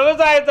இருக்கக்கூடிய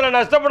விவசாயத்தில்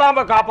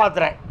நஷ்டப்படாமல்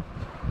காப்பாற்றுறேன்.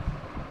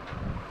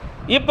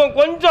 இப்போ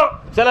கொஞ்சம்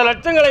சில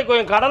லட்சங்களை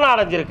கொஞ்சம் கடனை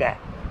அடைஞ்சிருக்கேன்.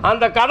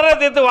 அந்த கடனை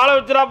தீர்த்து வாழ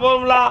வச்சுரா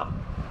போகும்ல.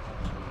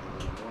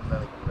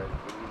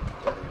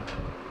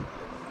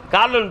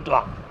 காலில் விட்டு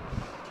வா.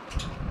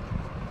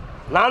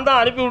 நான் தான்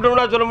அனுப்பி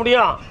விட்டோம்னா சொல்ல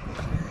முடியும்.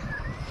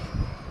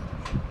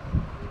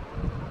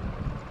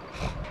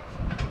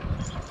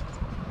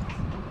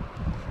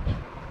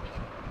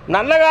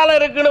 நல்ல காலம்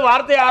இருக்குன்னு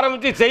வார்த்தையை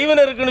ஆரம்பித்து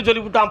செய்வன இருக்குன்னு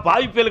சொல்லிவிட்டான்.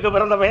 பாவிப்பேலுக்கு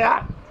பிறந்தவையா?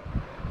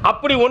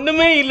 அப்படி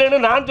ஒன்றுமே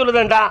இல்லைன்னு நான்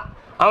சொல்லுதேன்டா.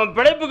 அவன்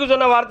பிழைப்புக்கு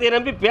சொன்ன வார்த்தையை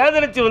நம்பி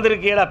பேதரிச்சு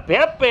வந்திருக்கேடா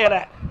பேப்பேற.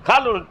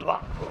 கால்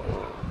விட்டுவான்.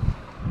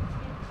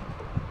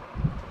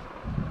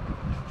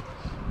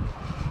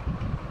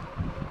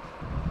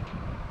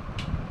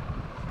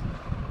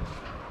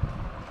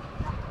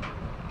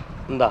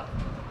 இந்தா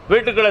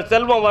வீட்டுக்குள்ளே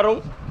செல்வம்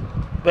வரும்,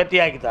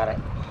 வெற்றியாக்கி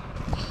தரேன்.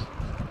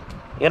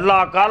 எல்லா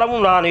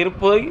காலமும் நான்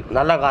இருப்பது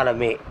நல்ல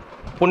காலமே,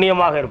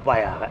 புண்ணியமாக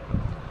இருப்பாயாக.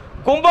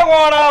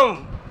 கும்பகோணம்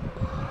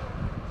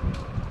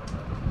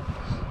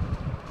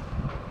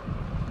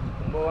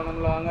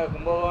கும்பகோணம்ல வாங்க.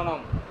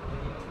 கும்பகோணம்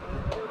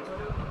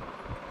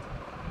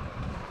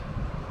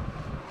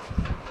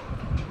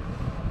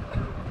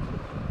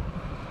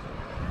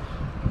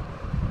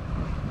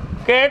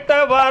கேட்ட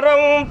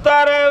வரம்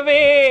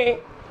தரவே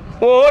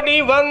ஓடி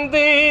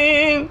வந்து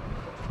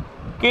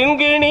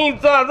கிண்கிணி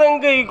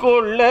சதங்கை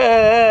கொள்ள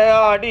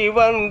ஆடி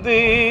வந்து.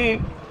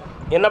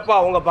 என்னப்பா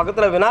உங்கள்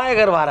பக்கத்தில்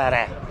விநாயகர்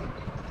வராரே,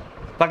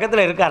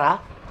 பக்கத்தில் இருக்காரா?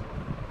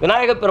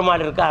 விநாயகர்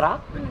பெருமாள் இருக்காரா?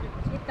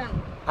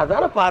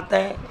 அதானே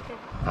பார்த்தேன்.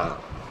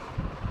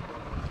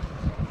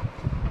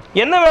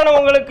 என்ன வேணும்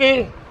உங்களுக்கு?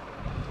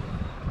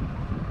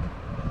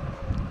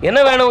 என்ன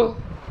வேணும்?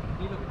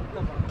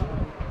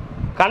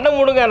 கண்ணை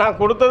மூடுங்க. நான்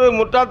கொடுத்தது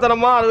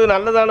முட்டாத்தனமா அது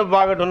நல்லதானு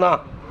பார்க்கட்டும்னா.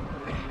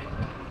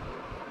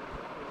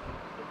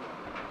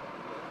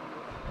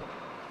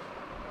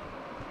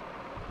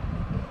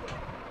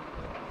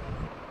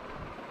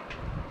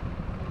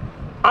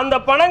 அந்த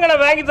பணங்களை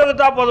வாங்கி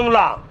தந்துட்டா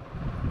போதுங்களா?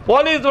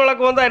 போலீஸ்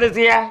வழக்கு வந்தா என்ன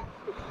செய்ய?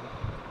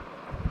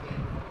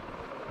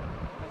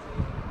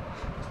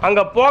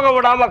 அங்கே போக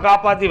விடாமல்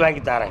காப்பாற்றி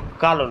வாங்கி தரேன்.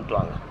 கால் வந்துட்டு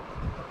வாங்க.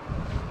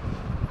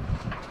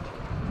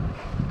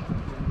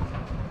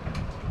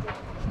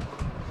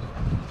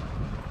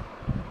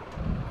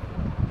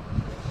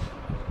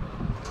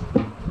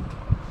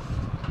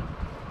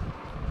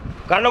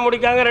 கண்ணை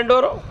முடிக்காங்க ரெண்டு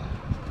பேரும்.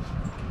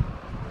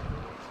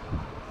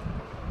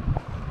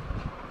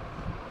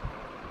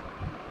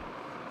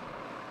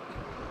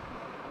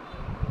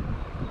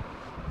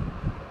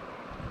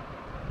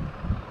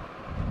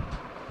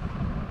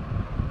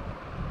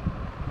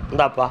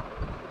 இந்தாப்பா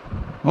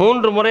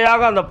 3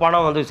 முறையாக அந்த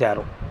பணம் வந்து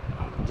சேரும்.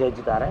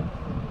 ஜெயிச்சு தரேன்.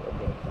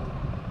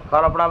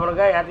 கவலைப்படாமல்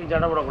இருக்க, யார்த்தையும்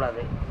சண்டை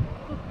போடக்கூடாது.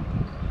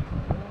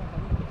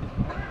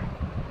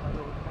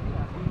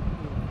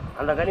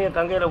 அந்த கனியை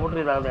கங்கையில்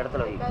போட்டு அந்த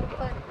இடத்துல வை.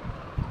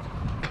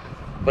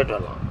 போயிட்டு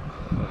வரலாம்.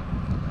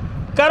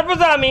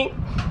 கருப்பசாமி,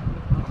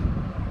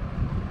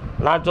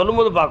 நான்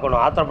சொல்லும்போது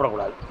பார்க்கணும்,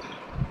 ஆத்திரப்படக்கூடாது.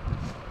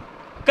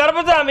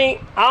 கருப்பசாமி,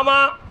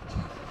 ஆமாம்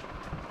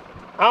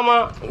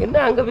ஆமாம்.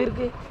 என்ன அங்கே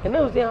இருக்கு? என்ன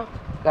விஷயம்?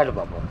 காட்டு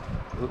பார்ப்போம்.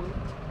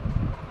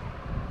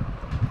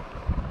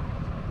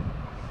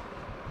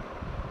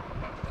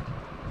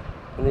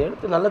 இந்த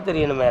எழுத்து நல்லா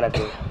தெரியணுமே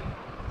எனக்கு.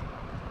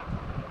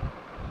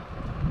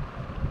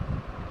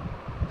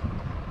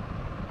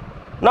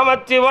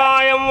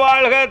 நமச்சிவாயம்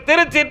வாழ்க.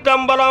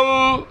 திருச்சிற்றம்பலம்.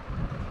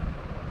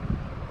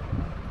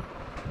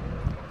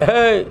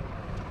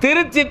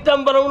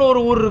 திருச்சிற்றம்பலம்னு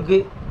ஒரு ஊர் இருக்கு.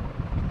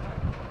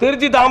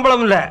 திருச்சி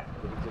தாம்பலம் இல்லை,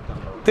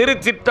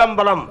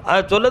 திருச்சிற்றம்பலம்.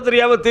 அது சொல்ல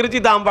தெரியாம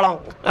திருச்சி தாம்பலம்.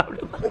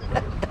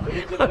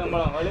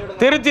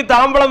 திருச்சி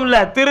தாம்பலம் இல்லை,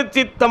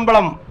 திருச்சி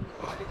தம்பலம்.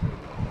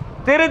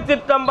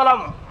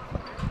 திருச்சிற்றம்பலம்,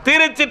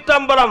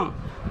 திருச்சிற்றம்பலம்.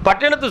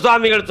 பட்டினத்து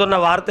சுவாமிகள் சொன்ன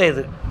வார்த்தை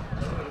இது.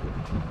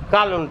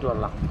 கால் வந்துட்டு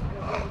வரலாம்.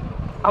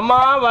 அம்மா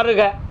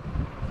வருக.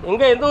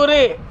 எங்க எந்த ஊரு?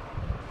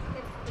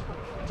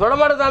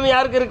 சுடமாட சாமி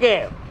யாருக்கு இருக்கு?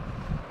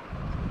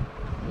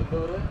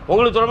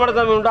 உங்களுக்கு சுடமாட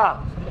சாமி உண்டா?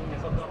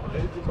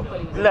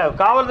 இல்லை,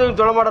 காவல்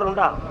சுடமாடர்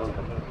உண்டா?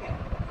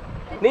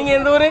 நீங்க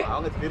எந்த ஊரு?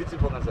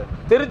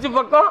 திருச்சி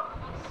பக்கம்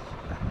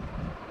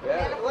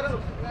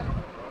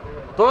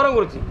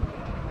தோரங்குறிச்சி.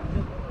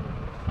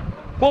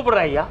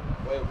 கூப்பிடுற ஐயா,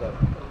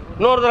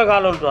 இன்னொரு தடவை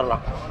கால் வந்துட்டு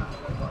வரலாம்.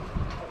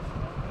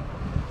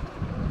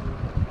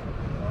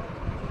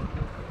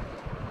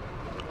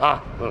 ஆ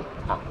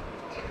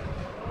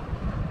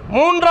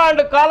 3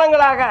 ஆண்டு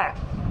காலங்களாக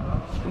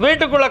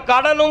வீட்டுக்குள்ள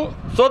கடனும்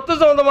சொத்து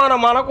சம்பந்தமான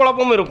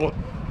மனக்குழப்பமும் இருக்கும்.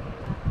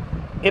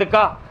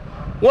 இருக்கா?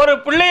 ஒரு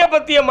பிள்ளைய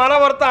பற்றிய மன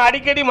வருத்தம்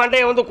அடிக்கடி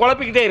மண்டையை வந்து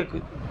குழப்பிக்கிட்டே இருக்கு.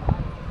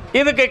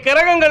 இதுக்கு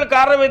கிரகங்கள்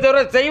காரணமே தவிர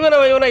செய்வன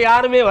வைவன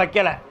யாருமே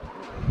வைக்கலை.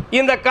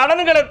 இந்த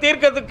கடன்களை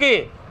தீர்க்கிறதுக்கு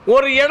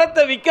ஒரு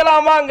இடத்தை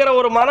விற்கலாமாங்கிற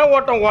ஒரு மன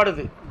ஓட்டம்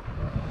ஓடுது.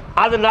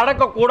 அது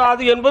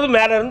நடக்கக்கூடாது என்பது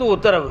மேலிருந்து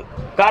உத்தரவு.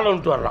 கால்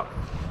வந்துட்டு வரலாம்.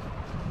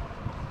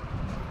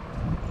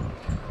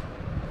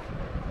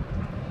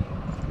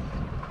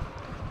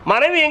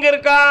 மனைவி எங்க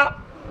இருக்கா?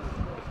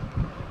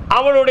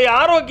 அவளுடைய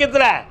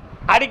ஆரோக்கியத்தில்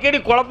அடிக்கடி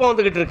குழப்பம்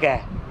வந்துக்கிட்டு இருக்க.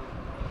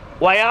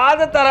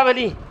 வயாத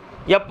தலைவலி,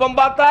 எப்போ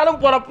பார்த்தாலும்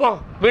குழப்பம்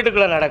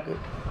வீட்டுக்குள்ளே நடக்கு.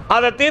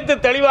 அதை தீர்த்து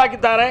தெளிவாக்கி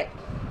தரேன்.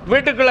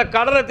 வீட்டுக்குள்ளே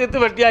கடனை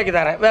தீர்த்து வெட்டியாக்கி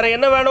தரேன். வேற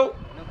என்ன வேணும்?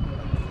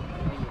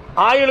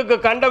 ஆயுளுக்கு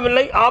கண்டம்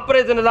இல்லை,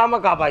 ஆப்ரேஷன்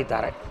இல்லாமல் காப்பாற்றி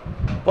தரேன்.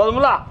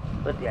 போதுங்களா?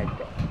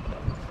 வெட்டியாக்கிட்டேன்.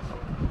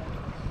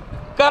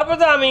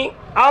 கருப்பசாமி,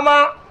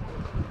 ஆமாம்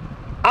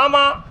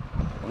ஆமாம்.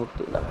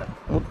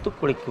 முத்து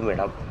குளிக்கும்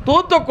இடம்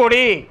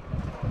தூத்துக்குடி.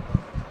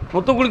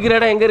 முத்து குளிக்கிற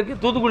இடம் எங்கே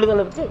இருக்குது? தூத்துக்குடி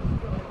தானே இருக்கு.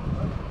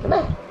 என்ன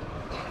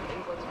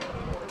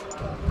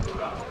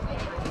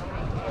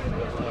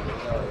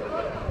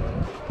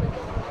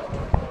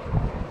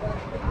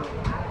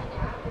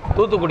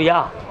தூத்துக்குடியா?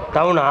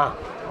 டவுனா?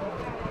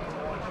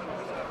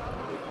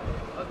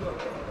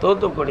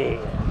 தூத்துக்குடி.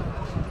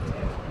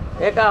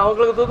 ஏக்கா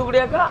அவங்களுக்கு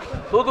தூத்துக்குடியாக்கா?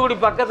 தூத்துக்குடி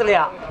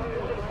பக்கத்துலையா?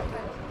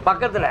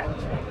 பக்கத்தில்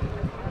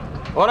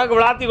உனக்கு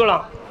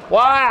விளாத்திக்குளம்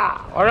வா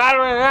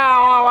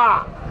வா வா.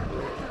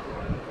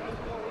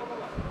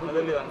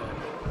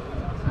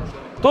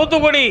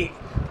 தூத்துக்குடி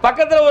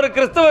பக்கத்தில் ஒரு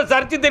கிறிஸ்தவ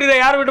சர்ச்சு தெரியுதா?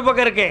 யார் வீட்டு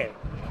பக்கம் இருக்கு?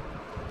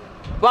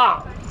 வா.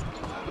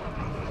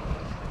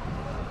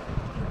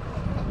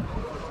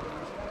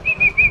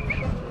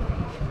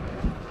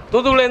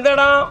 தூத்துக்குடி எந்த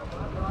இடம்?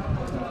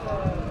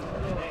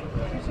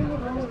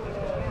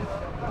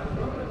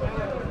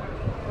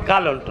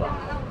 கால் வந்துட்டு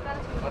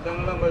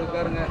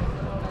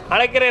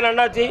அழைக்கிறேன்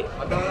அண்ணாச்சி,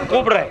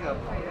 கூப்பிடுறேன்.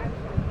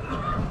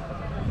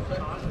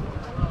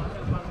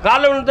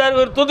 காலைல விழுந்தார்.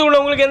 தூத்துக்குடி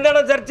உங்களுக்கு எந்த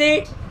இடம் சர்ச்சு?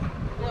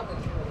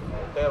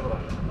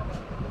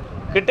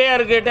 கிட்டையா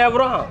இருக்கு.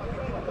 அப்புறம்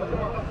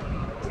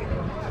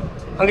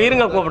அங்கே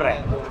இருங்க,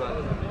 கூப்பிடுறேன்.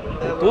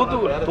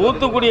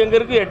 தூத்துக்குடி எங்கே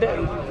இருக்கு?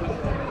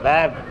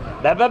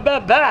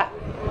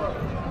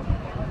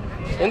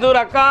 எந்த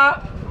ஊர் அக்கா?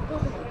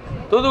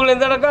 தூத்துக்குடி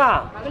எந்த இடக்கா?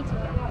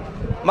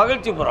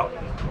 மகிழ்ச்சிபுரம்.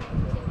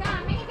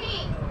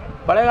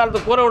 பழைய காலத்து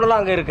கூரை விடலாம்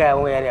அங்கே இருக்க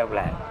உங்கள்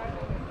ஏரியாவுக்குள்ள.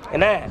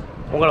 என்ன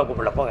உங்களை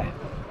கூப்பிடல, போங்க.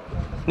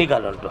 நீ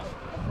கால் வந்துட்டோம்.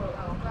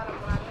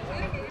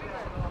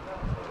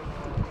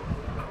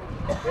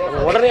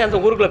 உடனே அந்த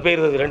ஊருக்குள்ளே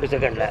போயிருந்தது 2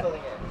 செகண்டில்.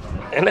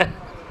 என்ன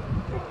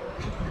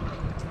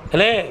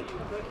இல்லை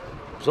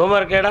சும்மா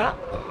இருக்கேடா,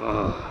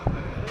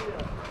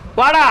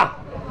 வாடா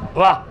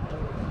வா.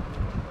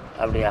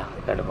 அப்படியா?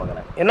 கேட்டு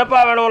பார்க்குறேன். என்னப்பா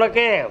வேணும்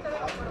உனக்கு?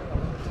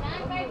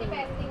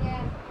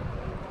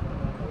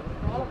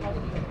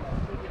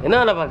 என்ன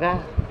வேலை பார்க்க?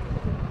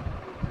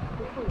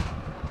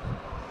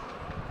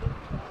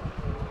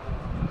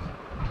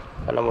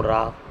 கண்ண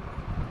முடுறா.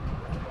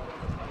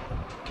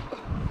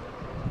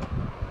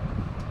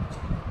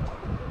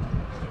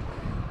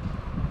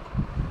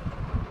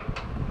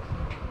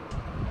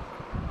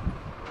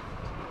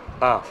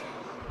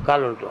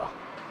 கால் வந்துட்டு வா.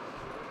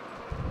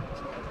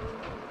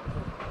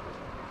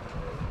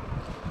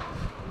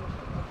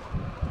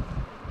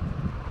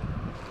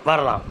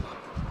 வரலாம்.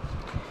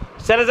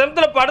 சில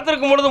சமயத்தில்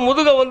படுத்திருக்கும் பொழுது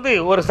முதுகை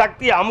ஒரு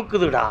சக்தியை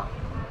அமுக்குதுடா.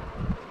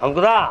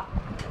 அமுக்குதா?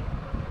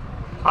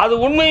 அது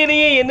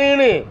உண்மையிலேயே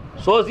என்னன்னு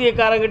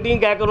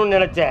சோசியக்காரங்கிட்டையும் கேட்கணும்னு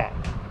நினச்சேன்,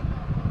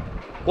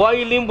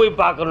 கோயிலையும் போய்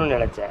பார்க்கணும்னு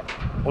நினச்சேன்.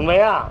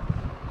 உண்மையா?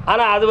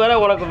 ஆனால் அது வேற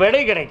உனக்கு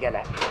விடை கிடைக்கல.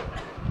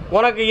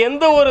 உனக்கு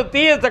எந்த ஒரு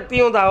தீய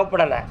சக்தியும்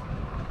அகப்படலை.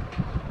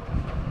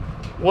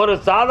 ஒரு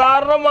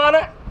சாதாரணமான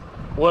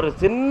ஒரு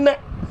சின்ன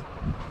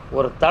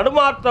ஒரு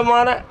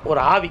தடுமாற்றமான ஒரு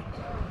ஆவி,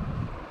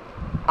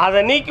 அதை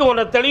நீக்கி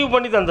உன்னை தெளிவு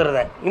பண்ணி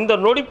தந்துடுறேன். இந்த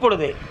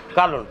நொடிப்பொழுது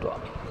கால் வந்துட்டு வா.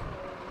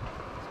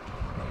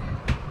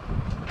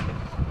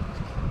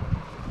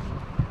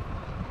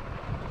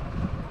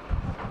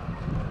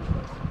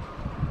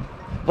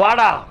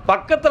 வாடா.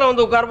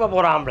 பக்கத்தில் உட்காரப்பா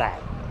போகிறான்ல.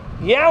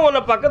 ஏன்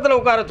உன்னை பக்கத்தில்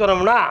உட்கார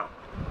சொன்னோம்னா,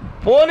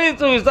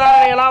 போலீஸ்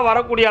விசாரணையெல்லாம்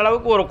வரக்கூடிய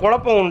அளவுக்கு ஒரு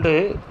குழப்பம் உண்டு.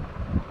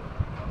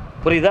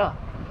 புரியுதா?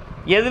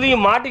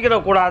 எதுலேயும்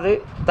மாட்டிக்கிடக்கூடாது,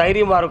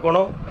 தைரியமாக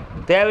இருக்கணும்.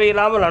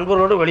 தேவையில்லாமல்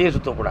நண்பர்களோடு வெளியே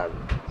சுற்றக்கூடாது.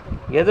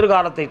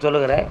 எதிர்காலத்தை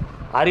சொல்லுகிறேன்,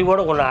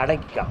 அறிவோடு ஒன்று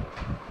அடக்கிக்கா.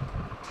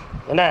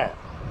 என்ன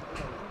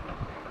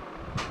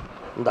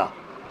இந்தா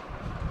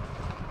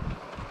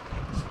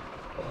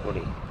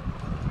குடி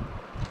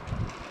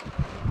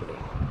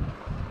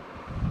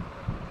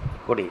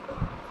குடி.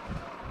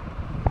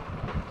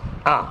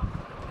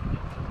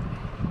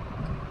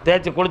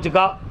 தேய்ச்சி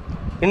குளிச்சுக்கா.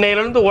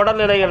 இன்னையிலேருந்து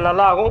உடல்நிலைகள்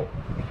நல்லாகும்,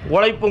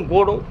 உழைப்பும்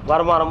கூடும்,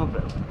 வருமானமும்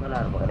பெறும். நல்லா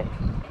இருப்பாங்க.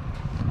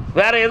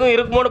 வேறு எதுவும்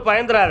இருக்குமோன்னு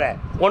பயந்துடாத.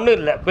 ஒன்றும்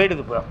இல்லை,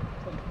 போயிடுது இப்போ.